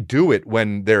don't really do it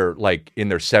when they're like in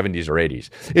their 70s or 80s.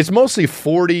 It's mostly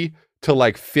 40 to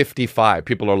like 55.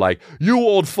 People are like, you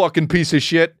old fucking piece of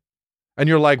shit. And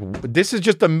you're like, this is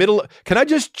just the middle. Can I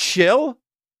just chill?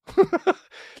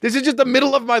 This is just the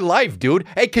middle of my life, dude.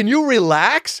 Hey, can you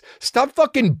relax? Stop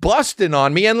fucking busting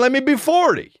on me and let me be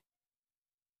 40.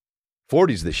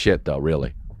 40's the shit, though,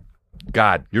 really.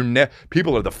 God,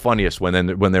 people are the funniest when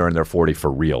they're in their 40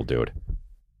 for real, dude.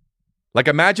 Like,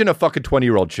 imagine a fucking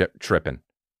 20-year-old tripping.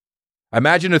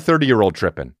 Imagine a 30-year-old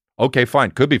tripping. Okay,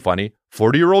 fine. Could be funny.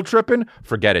 40-year-old tripping?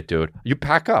 Forget it, dude. You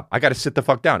pack up. I got to sit the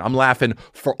fuck down. I'm laughing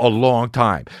for a long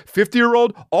time.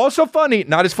 50-year-old, also funny.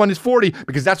 Not as fun as 40,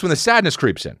 because that's when the sadness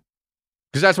creeps in.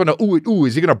 Because that's when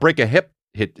is he going to break a hip?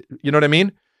 You know what I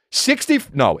mean? 60,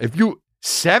 no.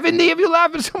 70, if you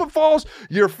laugh at someone falls,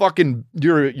 you're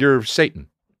Satan.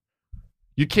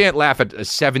 You can't laugh at a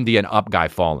 70 and up guy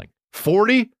falling.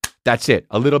 40, that's it.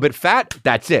 A little bit fat,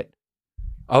 that's it.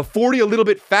 A 40, a little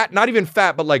bit fat, not even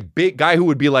fat, but like big guy who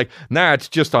would be like, nah, it's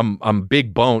just I'm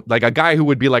big bone. Like a guy who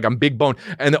would be like, I'm big bone,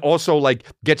 and also like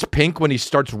gets pink when he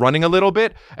starts running a little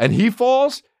bit, and he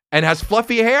falls and has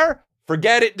fluffy hair.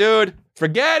 Forget it, dude.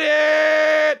 Forget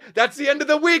it. That's the end of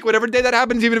the week. Whatever day that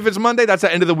happens, even if it's Monday, that's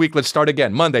the end of the week. Let's start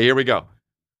again. Monday, here we go.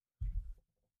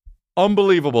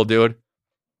 Unbelievable, dude.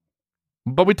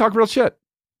 But we talk real shit.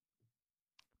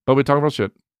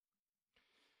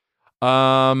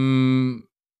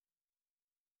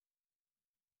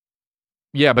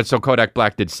 Yeah, but so Kodak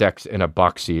Black did sex in a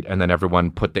box seat, and then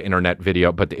everyone put the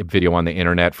video on the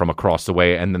internet from across the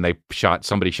way, and then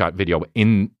somebody shot video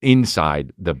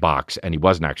inside the box, and he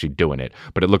wasn't actually doing it,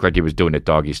 but it looked like he was doing it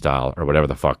doggy style or whatever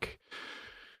the fuck,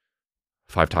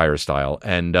 5 tire style,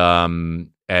 and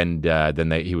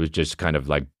then he was just kind of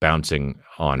like bouncing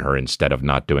on her instead of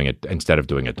doing it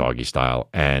doggy style,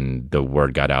 and the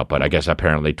word got out. But I guess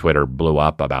apparently Twitter blew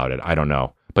up about it. I don't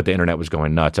know. But the internet was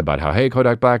going nuts about how, hey,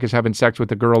 Kodak Black is having sex with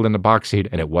the girl in the box seat,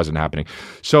 and it wasn't happening.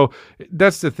 So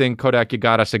that's the thing, Kodak, you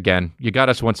got us again. You got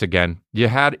us once again.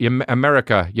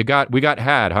 America, we got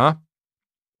had, huh?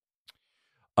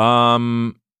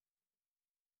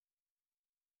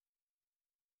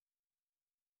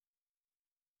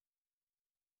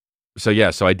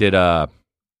 So I did, so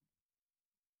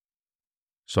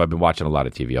I've been watching a lot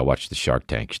of TV. I watched the Shark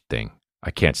Tank thing.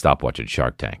 I can't stop watching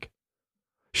Shark Tank.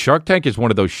 Shark Tank is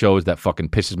one of those shows that fucking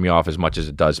pisses me off as much as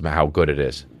it does how good it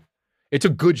is. It's a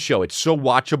good show. It's so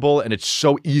watchable, and it's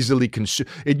so easily consumed.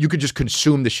 You could just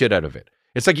consume the shit out of it.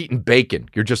 It's like eating bacon.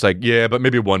 You're just like, yeah, but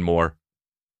maybe one more.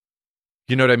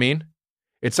 You know what I mean?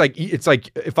 It's like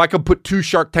if I could put 2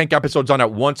 Shark Tank episodes on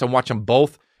at once and watch them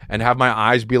both and have my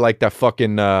eyes be like that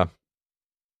fucking, that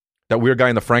weird guy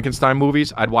in the Frankenstein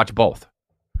movies, I'd watch both.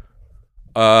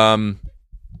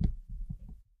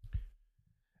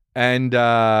 And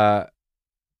I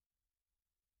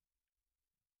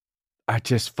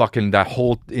just fucking, that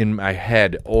whole in my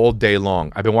head all day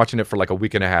long. I've been watching it for like a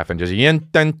week and a half, and just yen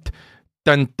dun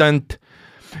dun dun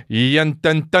yen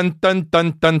dun dun dun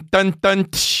dun dun dun dun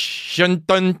dun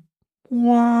dun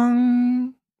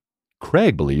wang.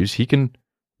 Craig believes he can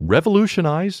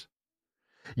revolutionize.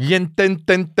 Yen dun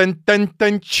dun dun dun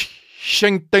dun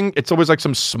shing ding. It's always like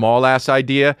some small ass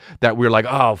idea that we're like,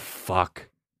 oh fuck.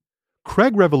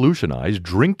 Craig revolutionized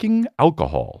drinking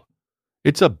alcohol.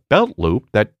 It's a belt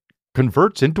loop that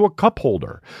converts into a cup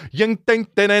holder. Ying ding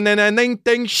ding ding ding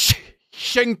ding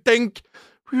shing ding.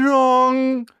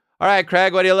 Wrong. All right,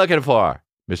 Craig, what are you looking for,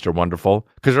 Mr. Wonderful?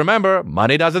 Because remember,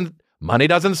 money doesn't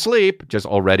sleep. Just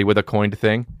already with a coined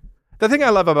thing. The thing I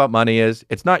love about money is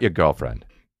it's not your girlfriend.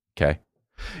 Okay.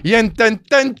 Yen dun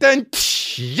dun dun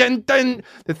yen dun.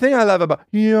 The thing I love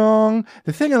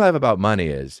about money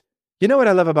is. You know what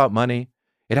I love about money?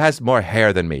 It has more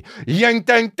hair than me. Yang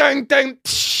dang dang dang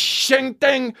shing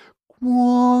dang.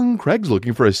 Wong. Craig's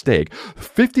looking for a steak.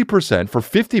 50% for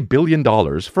 $50 billion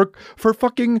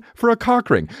for a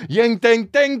cock ring. Yang dang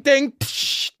dang dang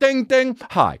ding ding.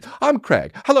 Hi, I'm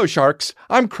Craig. Hello, sharks.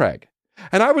 I'm Craig.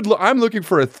 And I'm looking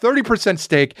for a 30%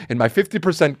 stake in my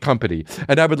 50% company.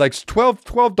 And I would like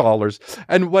 $12.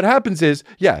 And what happens is,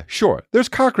 yeah, sure, there's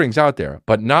cock rings out there,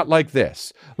 but not like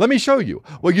this. Let me show you.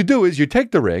 What you do is you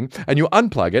take the ring and you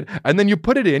unplug it, and then you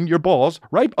put it in your balls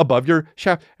right above your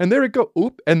shaft. And there it go.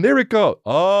 Oop, and there it go.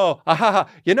 Oh, aha.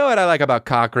 You know what I like about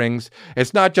cock rings?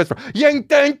 It's not just for yang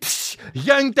dang, tsh,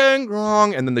 yang dang,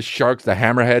 wrong. And then the sharks, the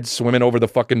hammerheads swimming over the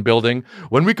fucking building.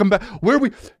 When we come back,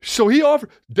 so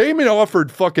Damon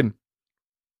offered fucking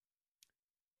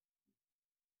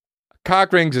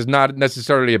cock rings is not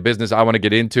necessarily a business I want to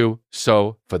get into.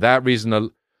 So for that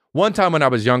reason, one time when I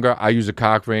was younger, I used a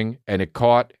cock ring and it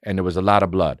caught and there was a lot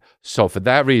of blood. So for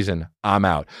that reason, I'm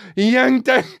out. Yang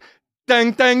dang,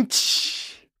 dang, dang,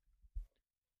 tsh.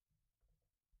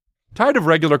 Tired of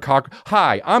regular cock.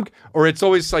 Hi, or it's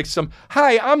always like the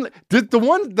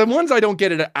ones I don't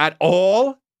get it at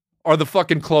all are the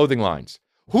fucking clothing lines.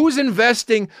 Who's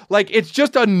investing? Like, it's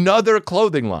just another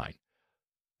clothing line.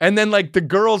 And then, like, the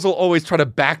girls will always try to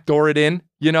backdoor it in,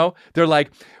 you know? They're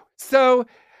like, so,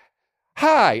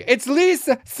 hi, it's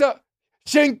Lisa. So,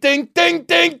 shing, ding, ding,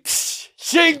 ding,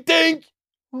 shing, ding.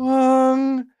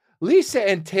 Lisa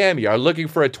and Tammy are looking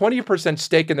for a 20%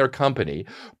 stake in their company,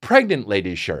 Pregnant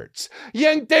Lady Shirts.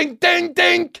 Yang, ding, ding,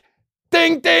 ding,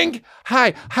 ding, ding.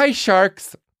 Hi,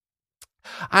 sharks.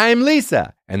 I'm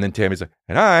Lisa. And then Tammy's like,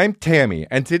 and I'm Tammy.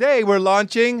 And today we're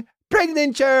launching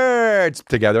Pregnant Shirts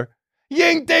together.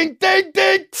 Yang, ding, ding,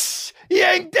 ding, tsh,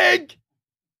 yang, ding.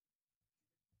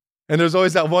 And there's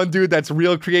always that one dude that's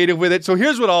real creative with it. So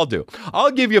here's what I'll do.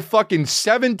 I'll give you fucking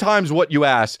 7 times what you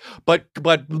ask, but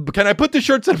can I put the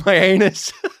shirts in my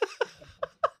anus?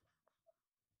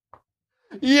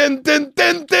 Yen, den,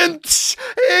 den, den, tsh,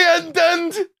 yen,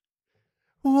 den.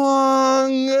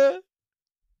 Wong.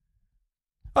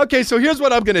 Okay, so here's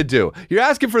what I'm going to do. You're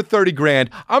asking for 30 grand.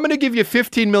 I'm going to give you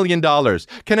 $15 million.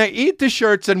 Can I eat the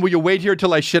shirts and will you wait here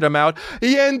till I shit them out?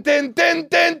 Yen, den, den,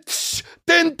 den, tsh,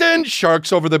 den, den.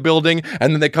 Sharks over the building.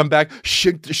 And then they come back.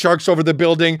 Sharks over the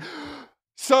building.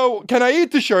 So can I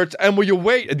eat the shirts and will you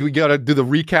wait? And we got to do the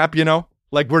recap, you know?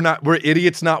 Like we're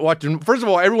idiots not watching. First of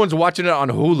all, everyone's watching it on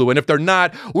Hulu. And if they're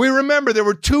not, we remember there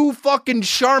were 2 fucking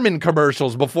Charmin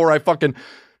commercials before I fucking...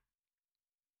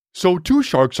 So 2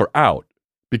 sharks are out.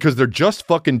 Because they're just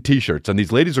fucking t-shirts and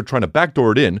these ladies are trying to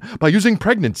backdoor it in by using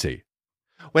pregnancy.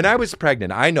 When I was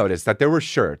pregnant, I noticed that there were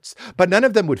shirts, but none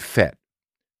of them would fit.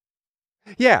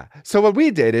 Yeah, so what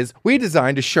we did is we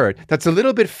designed a shirt that's a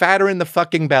little bit fatter in the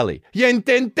fucking belly. Yen,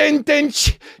 den, den, den,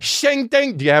 sheng,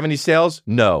 deng. Do you have any sales?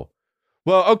 No.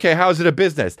 Well, okay, how's it a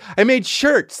business? I made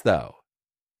shirts, though.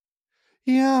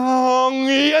 Yang,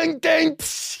 yang, deng,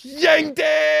 yang,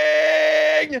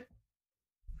 deng.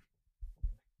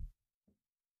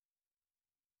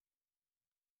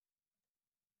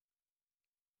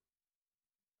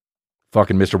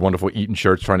 Fucking Mr. Wonderful eating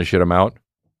shirts trying to shit them out.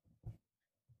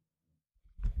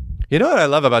 You know what I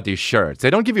love about these shirts? They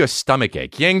don't give you a stomach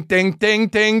ache. Ying, ding, ding,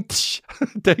 ding, tsh,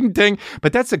 ding, ding.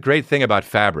 But that's a great thing about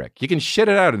fabric. You can shit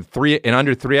it out in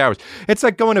under 3 hours. It's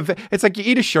like it's like you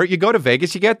eat a shirt, you go to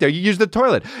Vegas, you get there, you use the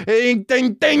toilet. Ding,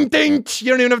 ding, ding, ding. Tsh, you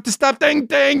don't even have to stop. Ding,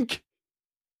 ding.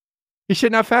 You're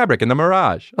shitting out fabric in the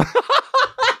Mirage.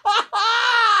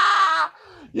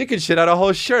 You can shit out a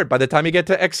whole shirt by the time you get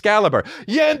to Excalibur.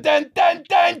 Yen, den, den,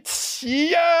 den,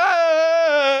 yang.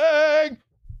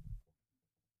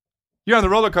 You're on the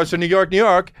roller coaster in New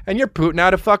York, and you're pooting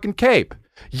out a fucking cape.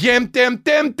 Yem, dem,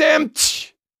 dem, dem,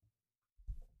 tsh.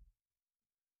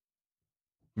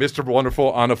 Mr.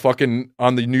 Wonderful on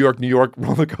the New York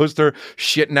roller coaster,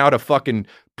 shitting out a fucking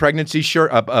pregnancy shirt,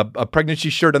 a pregnancy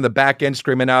shirt on the back end,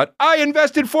 screaming out, I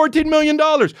invested $14 million.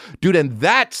 Dude, and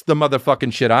that's the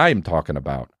motherfucking shit I am talking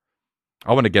about.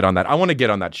 I want to get on that. I want to get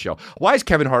on that show. Why is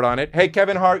Kevin Hart on it? Hey,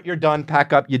 Kevin Hart, you're done.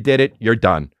 Pack up. You did it. You're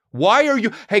done. Why are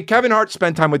you? Hey, Kevin Hart,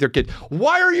 spend time with your kids.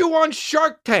 Why are you on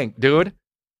Shark Tank, dude?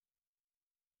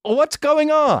 What's going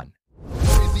on?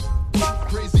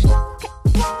 Crazy.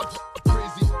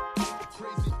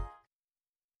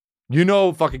 You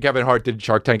know, fucking Kevin Hart did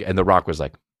Shark Tank, and The Rock was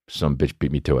like, some bitch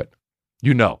beat me to it.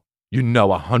 You know,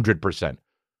 100%.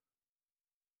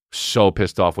 So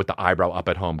pissed off with the eyebrow up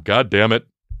at home. God damn it.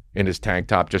 In his tank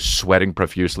top, just sweating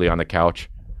profusely on the couch.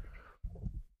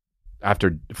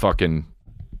 After fucking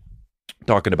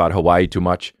talking about Hawaii too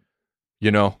much,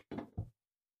 you know?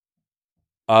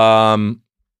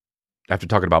 After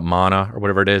talking about mana or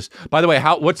whatever it is. By the way,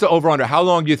 what's the over-under? How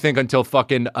long do you think until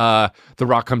fucking The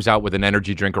Rock comes out with an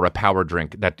energy drink or a power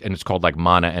drink and it's called like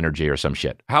Mana Energy or some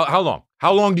shit? How long?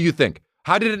 How long do you think?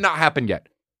 How did it not happen yet?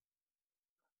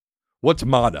 What's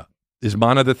Mana? Is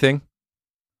Mana the thing?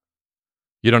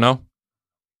 You don't know?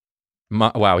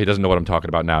 Wow, he doesn't know what I'm talking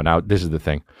about now. Now, this is the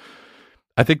thing.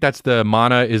 I think that's the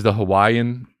mana is the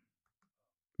Hawaiian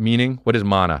meaning. What is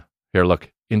mana? Here, look.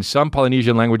 In some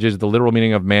Polynesian languages, the literal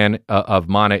meaning of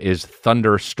mana is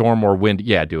thunder, storm, or wind.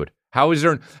 Yeah, dude. How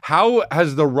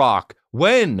has The Rock,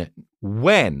 when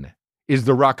is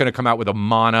The Rock going to come out with a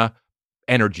mana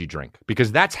energy drink?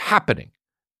 Because that's happening.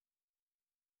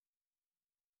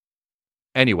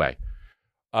 Anyway,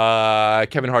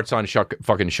 Kevin Hart's on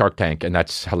fucking Shark Tank, and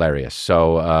that's hilarious.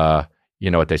 So,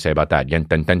 you know what they say about that.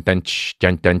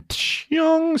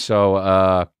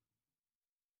 So,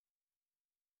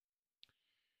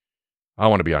 I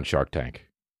want to be on Shark Tank.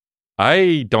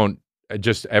 I don't,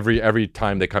 just every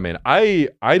time they come in, I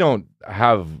don't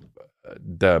have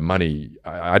the money.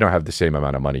 I don't have the same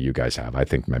amount of money you guys have. I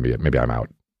think maybe I'm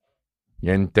out.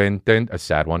 Yen ten ten, a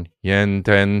sad one. Yen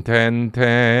ten ten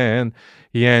ten,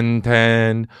 yen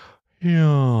ten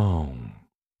yong.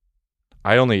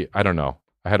 I don't know.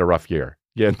 I had a rough year.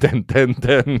 Yen ten ten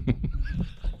ten.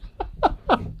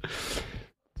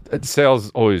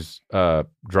 Sales always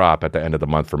drop at the end of the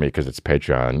month for me because it's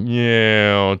Patreon.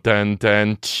 Yeah, ten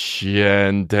ten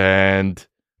yen ten.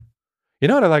 You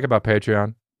know what I like about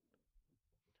Patreon?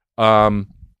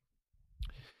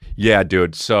 Yeah,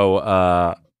 dude.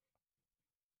 So,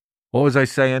 what was I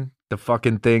saying? The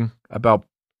fucking thing about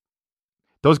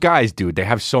those guys, dude. They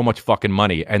have so much fucking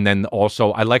money. And then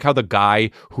also, I like how the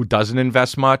guy who doesn't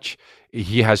invest much,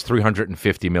 he has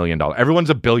 $350 million. Everyone's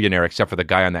a billionaire except for the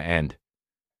guy on the end.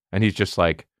 And he's just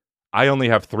like, I only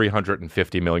have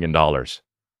 $350 million.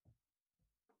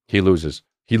 He loses.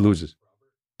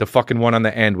 The fucking one on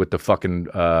the end with the fucking,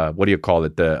 what do you call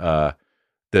it? The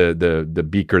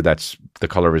beaker that's the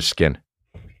color of his skin.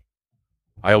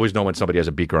 I always know when somebody has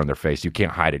a beaker on their face. You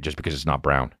can't hide it just because it's not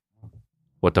brown.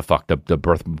 What the fuck? The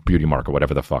birth beauty mark or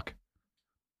whatever the fuck.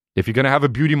 If you're going to have a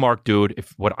beauty mark, dude,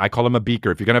 what I call them a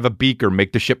beaker. If you're going to have a beaker,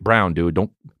 make the shit brown, dude.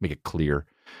 Don't make it clear.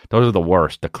 Those are the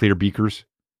worst. The clear beakers.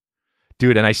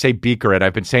 Dude, and I say beaker, and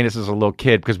I've been saying this as a little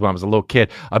kid because when I was a little kid,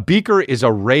 a beaker is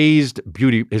a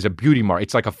beauty mark.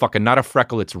 It's like a fucking, not a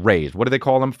freckle, it's raised. What do they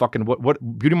call them? Fucking,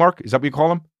 what beauty mark? Is that what you call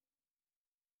them?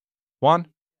 Juan?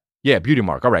 Yeah, beauty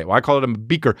mark. All right. Well, I call it a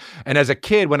beaker. And as a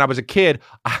kid, when I was a kid,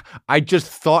 I just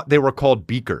thought they were called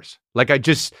beakers. Like I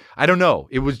don't know.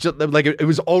 It was just like it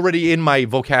was already in my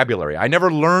vocabulary. I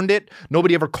never learned it.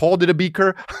 Nobody ever called it a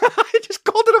beaker. I just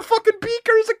called it a fucking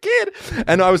beaker as a kid.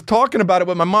 And I was talking about it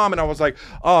with my mom, and I was like,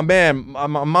 "Oh man,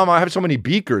 mom, I have so many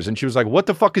beakers." And she was like, "What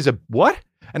the fuck is a what?"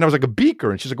 And I was like, "A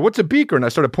beaker." And she's like, "What's a beaker?" And I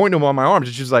started pointing to him on my arms.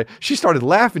 And she's like, she started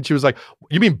laughing. She was like,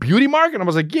 "You mean beauty mark?" And I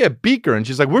was like, "Yeah, beaker." And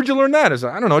she's like, "Where'd you learn that?" I was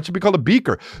like, "I don't know. It should be called a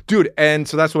beaker." Dude, and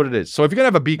so that's what it is. So if you're going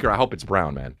to have a beaker, I hope it's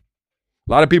brown, man.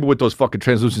 A lot of people with those fucking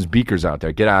translucent beakers out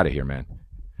there. Get out of here, man.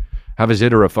 Have a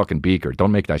zit or a fucking beaker.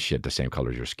 Don't make that shit the same color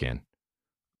as your skin.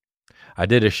 I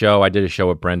did a show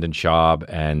with Brendan Schaub,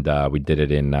 and we did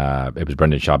it in, it was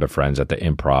Brendan Schaub and Friends at the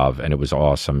Improv, and it was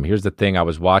awesome. Here's the thing. I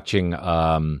was watching,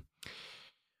 I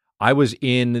was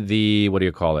in the, what do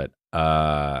you call it?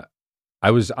 I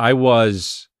was,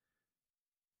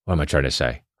 what am I trying to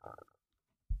say?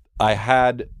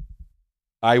 I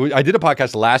did a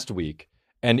podcast last week,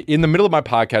 and in the middle of my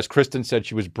podcast, Kristen said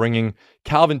she was bringing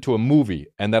Calvin to a movie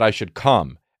and that I should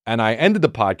come. And I ended the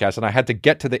podcast and I had to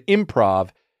get to the Improv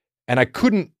and I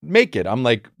couldn't make it. I'm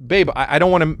like, babe, I don't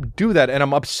want to do that. And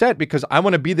I'm upset because I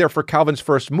want to be there for Calvin's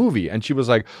first movie. And she was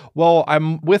like, well,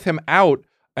 I'm with him out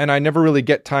and I never really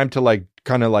get time to like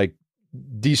kind of like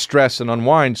de-stress and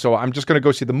unwind. So I'm just going to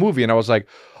go see the movie. And I was like,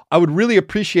 I would really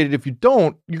appreciate it if you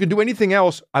don't. You can do anything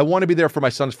else. I want to be there for my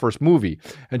son's first movie.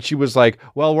 And she was like,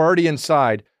 well, we're already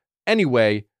inside.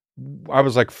 Anyway, I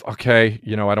was like, okay,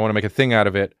 I don't want to make a thing out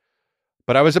of it.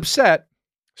 But I was upset,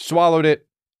 swallowed it,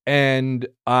 and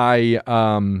I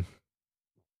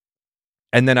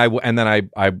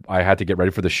had to get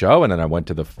ready for the show, and then I went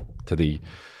to the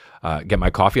get my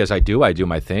coffee as I do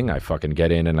my thing. I fucking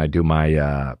get in and I do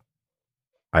my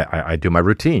I do my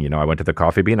routine. I went to the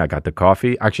Coffee Bean. I got the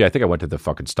coffee. Actually, I think I went to the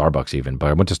fucking Starbucks even, but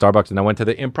I went to Starbucks and I went to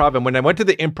the Improv. And when I went to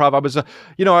the Improv, I was,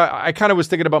 I kind of was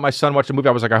thinking about my son watching the movie.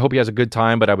 I was like, I hope he has a good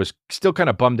time, but I was still kind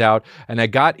of bummed out. And I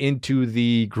got into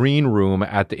the green room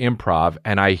at the Improv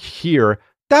and I hear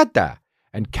Dada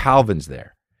and Calvin's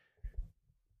there.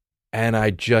 And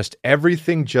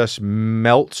everything just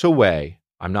melts away.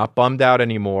 I'm not bummed out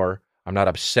anymore. I'm not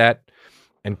upset.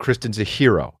 And Kristen's a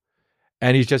hero.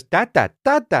 And he's just, da.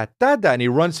 And he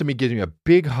runs to me, gives me a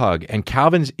big hug. And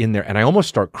Calvin's in there. And I almost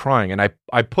start crying. And I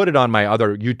put it on my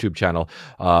other YouTube channel,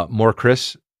 More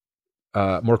Chris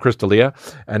D'Elia.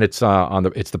 And it's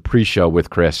it's the pre-show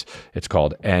with Chris, it's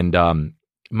called. And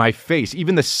my face,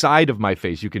 even the side of my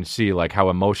face, you can see like how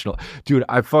emotional, dude.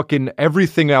 I fucking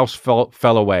everything else fell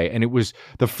away, and it was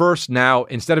the first. Now,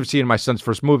 instead of seeing my son's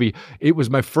first movie, it was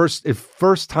my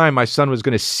first time my son was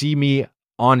going to see me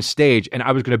on stage, and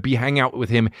I was going to be hanging out with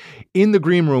him in the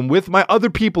green room with my other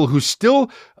people who still,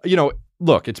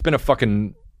 look, it's been a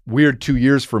fucking weird 2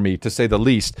 years for me, to say the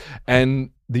least,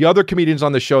 and the other comedians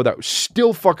on the show that were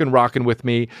still fucking rocking with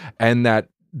me, and that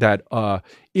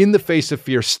in the face of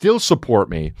fear still support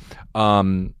me,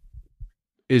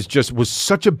 was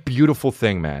such a beautiful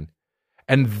thing, man.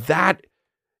 And that,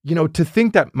 to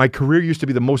think that my career used to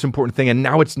be the most important thing and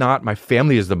now it's not. My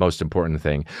family is the most important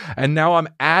thing. And now I'm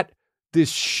at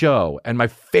this show and my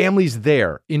family's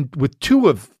there with two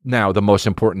of now the most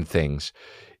important things.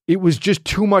 It was just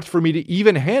too much for me to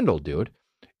even handle, dude.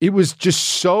 It was just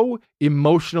so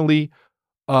emotionally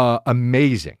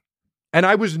amazing. And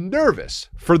I was nervous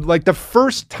for like the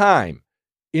first time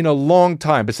in a long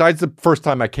time. Besides the first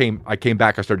time I came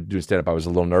back, I started doing stand-up, I was a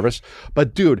little nervous.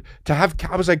 But dude,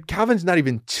 I was like, Calvin's not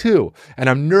even 2. And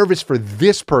I'm nervous for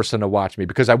this person to watch me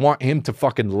because I want him to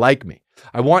fucking like me.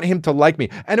 I want him to like me.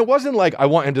 And it wasn't like I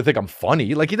want him to think I'm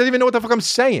funny. Like he doesn't even know what the fuck I'm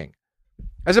saying.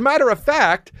 As a matter of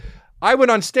fact, I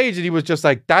went on stage and he was just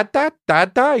like, da.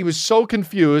 He was so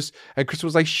confused. And Chris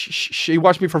was like, shh. He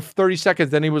watched me for 30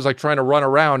 seconds. Then he was like trying to run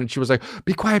around and she was like,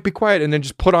 be quiet. And then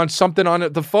just put on something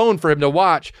on the phone for him to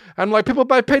watch. And I'm like, people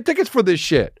pay tickets for this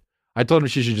shit. I told him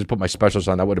she should just put my specials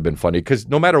on. That would have been funny. Because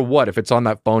no matter what, if it's on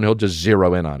that phone, he'll just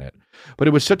zero in on it. But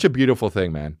it was such a beautiful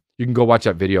thing, man. You can go watch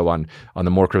that video on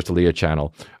the More Chris D'Elia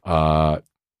channel,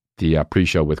 the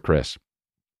pre-show with Chris.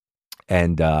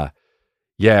 And,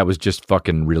 yeah, it was just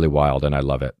fucking really wild, and I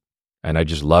love it. And I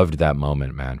just loved that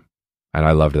moment, man. And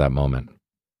I loved that moment.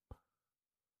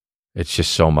 It's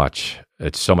just so much.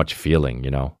 It's so much feeling,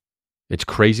 It's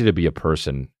crazy to be a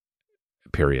person,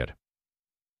 period.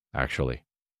 Actually.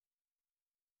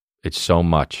 It's so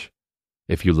much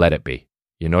if you let it be.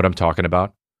 You know what I'm talking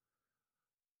about?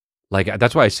 Like,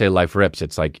 that's why I say life rips.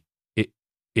 It's like, it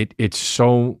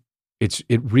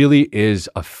really is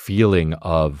a feeling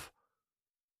of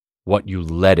what you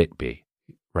let it be,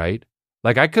 right?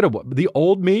 Like the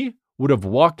old me would have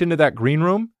walked into that green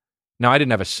room. Now I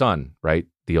didn't have a son, right?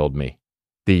 The old me,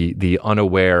 the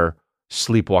unaware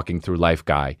sleepwalking through life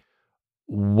guy,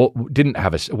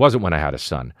 it wasn't when I had a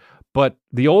son, but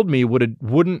the old me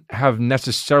wouldn't have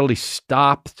necessarily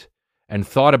stopped and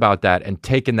thought about that and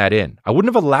taken that in. I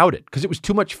wouldn't have allowed it because it was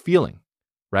too much feeling,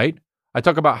 right? I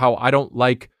talk about how I don't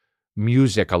like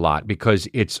music a lot because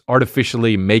it's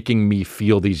artificially making me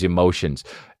feel these emotions.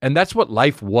 And that's what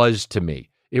life was to me.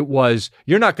 It was,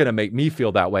 you're not going to make me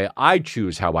feel that way. I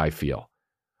choose how I feel.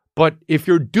 But if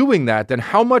you're doing that, then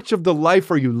how much of the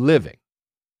life are you living?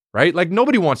 Right? Like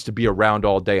nobody wants to be around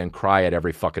all day and cry at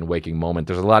every fucking waking moment.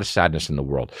 There's a lot of sadness in the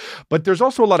world, but there's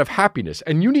also a lot of happiness.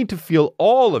 And you need to feel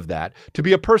all of that to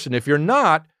be a person. If you're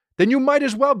not, then you might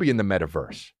as well be in the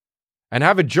metaverse and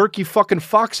have a jerky fucking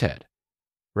fox head.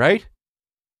 Right?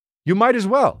 You might as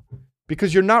well,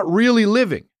 because you're not really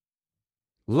living.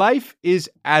 Life is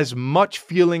as much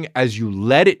feeling as you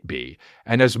let it be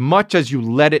and as much as you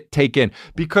let it take in.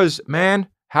 Because, man,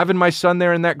 having my son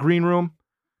there in that green room,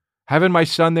 having my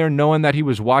son there knowing that he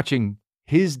was watching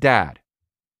his dad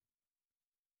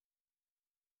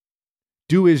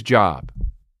do his job.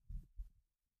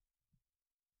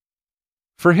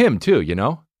 For him, too,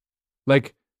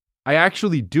 Like, I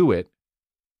actually do it.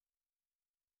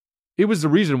 It was the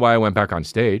reason why I went back on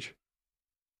stage.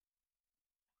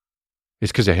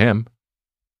 It's because of him.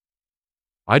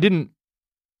 I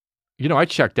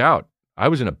checked out. I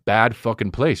was in a bad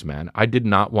fucking place, man. I did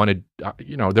not want to,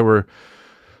 there were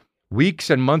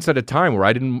weeks and months at a time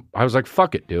where I was like,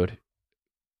 fuck it, dude.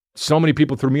 So many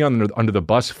people threw me under the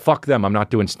bus. Fuck them. I'm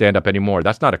not doing stand-up anymore.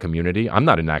 That's not a community. I'm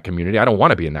not in that community. I don't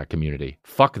want to be in that community.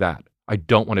 Fuck that. I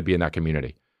don't want to be in that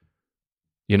community.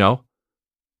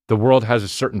 The world has a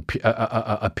certain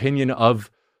opinion of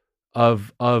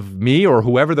me, or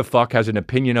whoever the fuck has an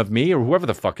opinion of me, or whoever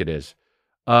the fuck it is.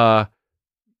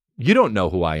 You don't know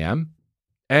who I am.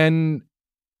 And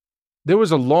there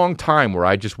was a long time where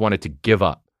I just wanted to give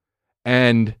up.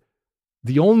 And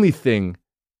the only thing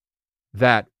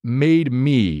that made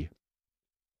me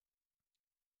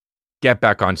get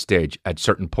back on stage at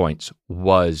certain points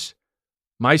was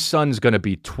my son's going to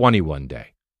be 20 one day,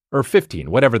 or 15,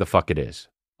 whatever the fuck it is,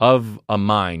 of a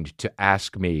mind to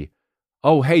ask me,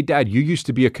 oh, hey, Dad, you used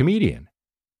to be a comedian.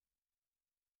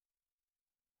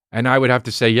 And I would have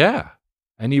to say, yeah.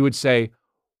 And he would say,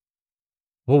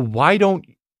 well, why don't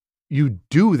you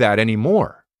do that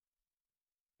anymore?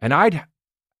 And I'd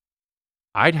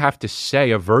have to say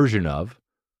a version of,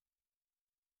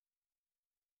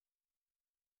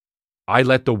 I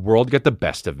let the world get the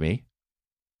best of me,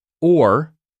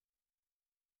 or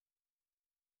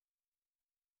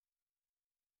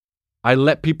I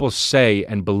let people say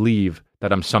and believe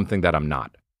that I'm something that I'm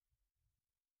not.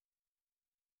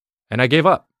 And I gave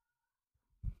up.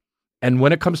 And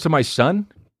when it comes to my son,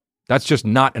 that's just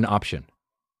not an option.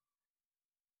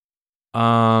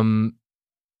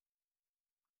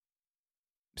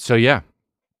 So yeah.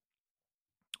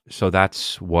 So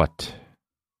that's what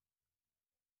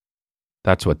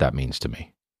that means to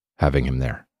me, having him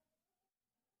there.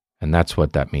 And that's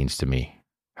what that means to me,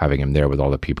 having him there with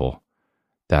all the people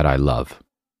that I love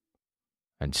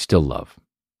and still love.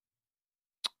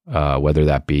 Whether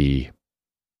that be,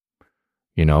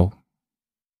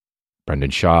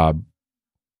 Brendan Schaub,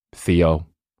 Theo,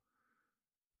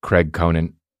 Craig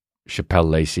Conant, Chappelle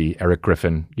Lacey, Eric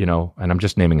Griffin, and I'm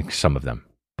just naming some of them.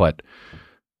 But,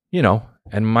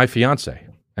 and my fiance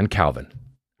and Calvin,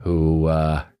 who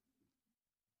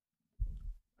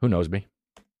knows me.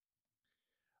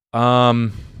 I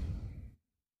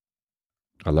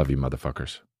love you,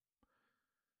 motherfuckers.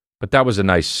 But that was a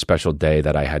nice special day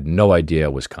that I had no idea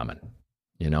was coming.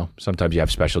 Sometimes you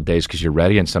have special days because you're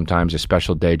ready, and sometimes a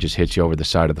special day just hits you over the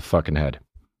side of the fucking head.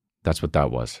 That's what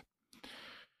that was.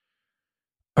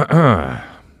 I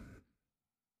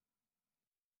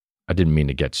didn't mean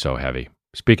to get so heavy.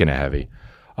 Speaking of heavy,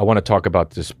 I want to talk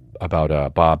about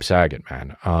Bob Saget,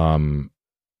 man.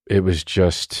 It was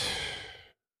just,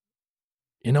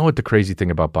 what the crazy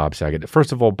thing about Bob Saget?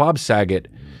 First of all, Bob Saget,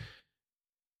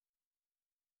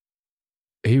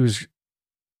 he was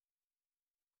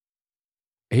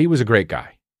a great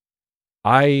guy.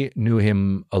 I knew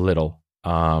him a little.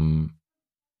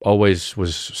 Always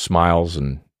was smiles,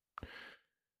 and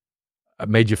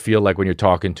made you feel like when you're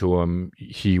talking to him,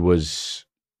 you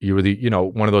were the,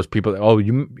 one of those people.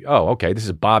 Okay, this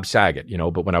is Bob Saget,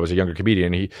 But when I was a younger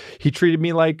comedian, he treated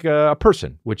me like a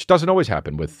person, which doesn't always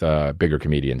happen with bigger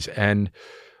comedians. And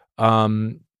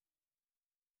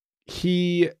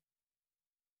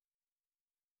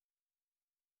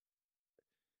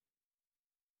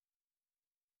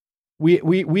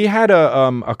we had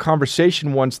a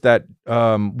conversation once that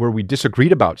where we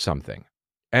disagreed about something,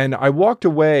 and I walked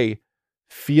away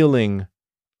feeling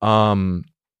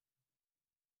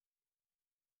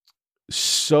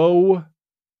so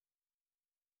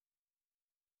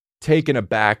taken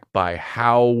aback by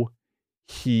how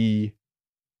he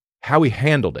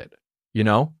handled it. It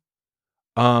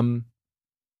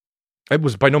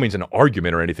was by no means an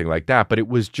argument or anything like that, but it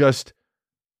was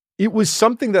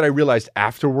something that I realized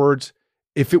afterwards.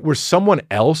 If it were someone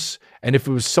else, and if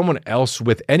it was someone else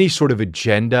with any sort of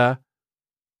agenda,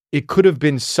 it could have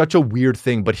been such a weird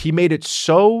thing, but he made it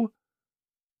so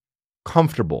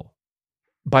comfortable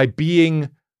by being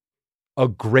a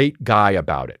great guy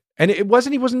about it. And he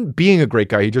wasn't being a great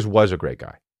guy, he just was a great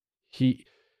guy.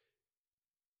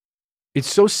 It's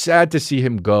so sad to see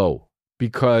him go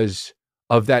because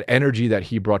of that energy that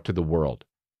he brought to the world.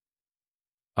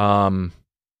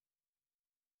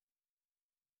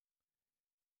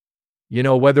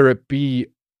 Whether it be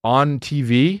on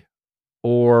TV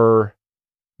or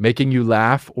making you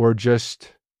laugh, or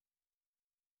just,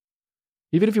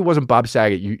 even if he wasn't Bob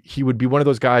Saget, he would be one of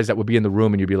those guys that would be in the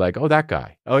room and you'd be like, oh, that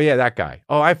guy. Oh yeah, that guy.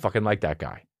 Oh, I fucking like that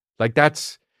guy. Like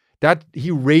he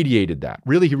radiated that.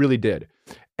 Really, he really did.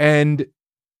 And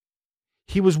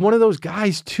he was one of those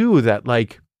guys too that,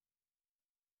 like,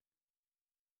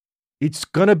 it's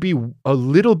going to be a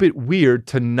little bit weird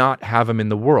to not have him in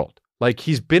the world. Like,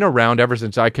 he's been around ever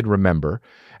since I can remember,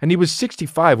 and he was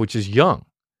 65, which is young.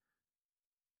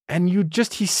 And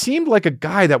he seemed like a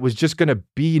guy that was just going to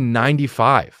be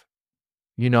 95,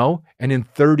 and in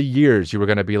 30 years, you were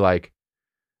going to be like,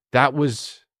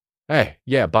 hey,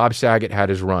 yeah, Bob Saget had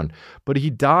his run, but he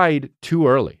died too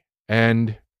early.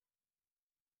 And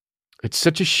it's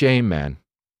such a shame, man.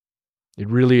 It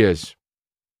really is.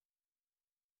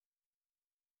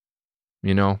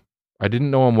 I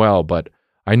didn't know him well, but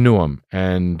I knew him,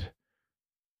 and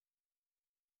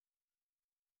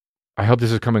I hope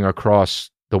this is coming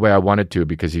across the way I wanted to,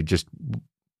 because he just,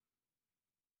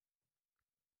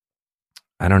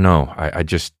 I don't know. I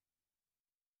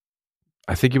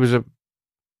think he was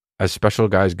as special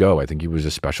guys go. I think he was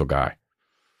a special guy.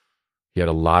 He had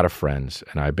a lot of friends,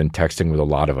 and I've been texting with a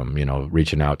lot of them,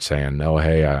 reaching out saying, oh,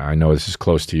 hey, I know this is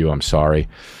close to you. I'm sorry.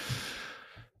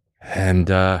 And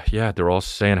they're all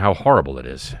saying how horrible it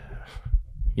is.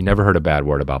 You never heard a bad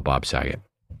word about Bob Saget.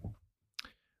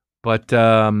 But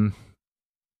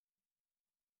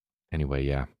anyway,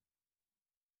 yeah.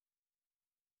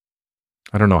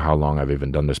 I don't know how long I've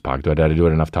even done this podcast. Did I do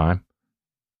it enough time?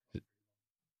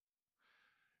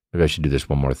 Maybe I should do this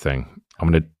one more thing.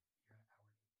 I'm going to...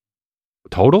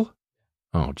 Total?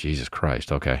 Oh, Jesus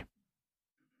Christ. Okay.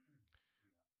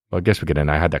 Well, I guess we could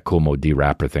end. I had that Cool Mo D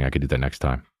rapper thing. I could do that next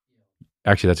time.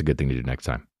 Actually, that's a good thing to do next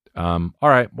time. All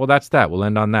right. Well, that's that. We'll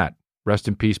end on that. Rest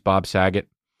in peace, Bob Saget.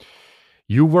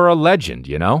 You were a legend,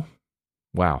 you know?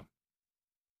 Wow.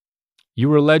 You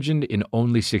were a legend in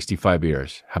only 65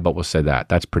 years. How about we'll say that?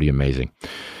 That's pretty amazing.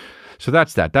 So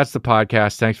that's that. That's the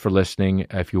podcast. Thanks for listening.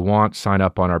 If you want, sign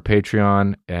up on our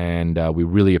Patreon, and we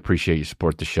really appreciate you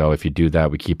support the show. If you do that,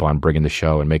 we keep on bringing the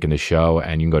show and making the show,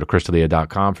 and you can go to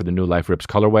Crystalia.com for the new Life Rips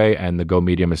colorway and the Go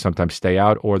Medium is Sometimes Stay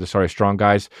Out or the Sorry Strong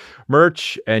Guys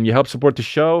merch, and you help support the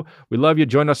show. We love you.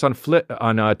 Join us on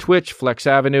Twitch, Flex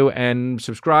Avenue, and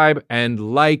subscribe and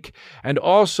like, and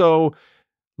also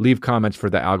leave comments for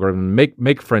the algorithm.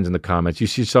 Make friends in the comments. You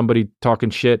see somebody talking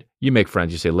shit, you make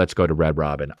friends. You say, let's go to Red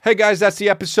Robin. Hey guys, that's the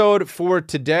episode for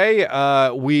today.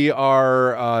 We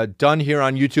are done here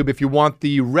on YouTube. If you want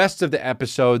the rest of the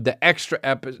episode, the extra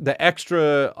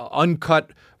uncut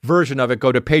version of it,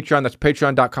 go to Patreon. That's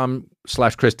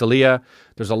patreon.com/Crystalia.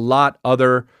 There's a lot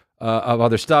of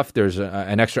other stuff. There's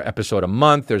an extra episode a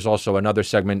month. There's also another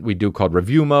segment we do called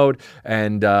Review Mode,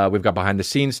 and we've got behind the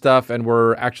scenes stuff, and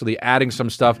we're actually adding some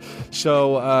stuff.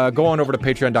 So go on over to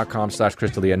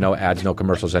patreon.com/Crystalia. No ads, no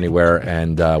commercials anywhere,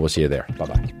 and we'll see you there.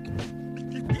 Bye-bye.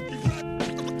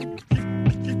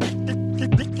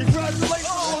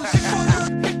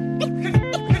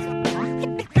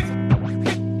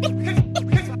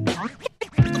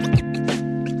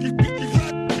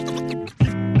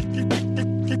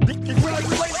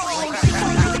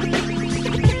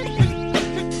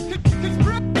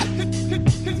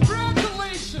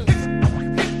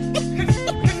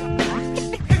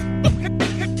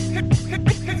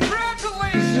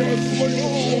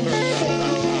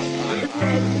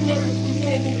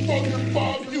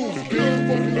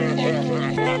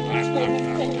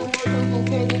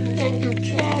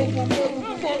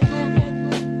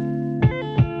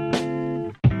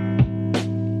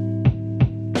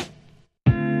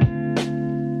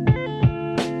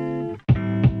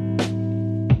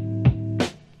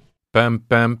 Bum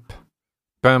bum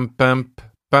bum bum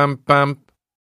bum bum.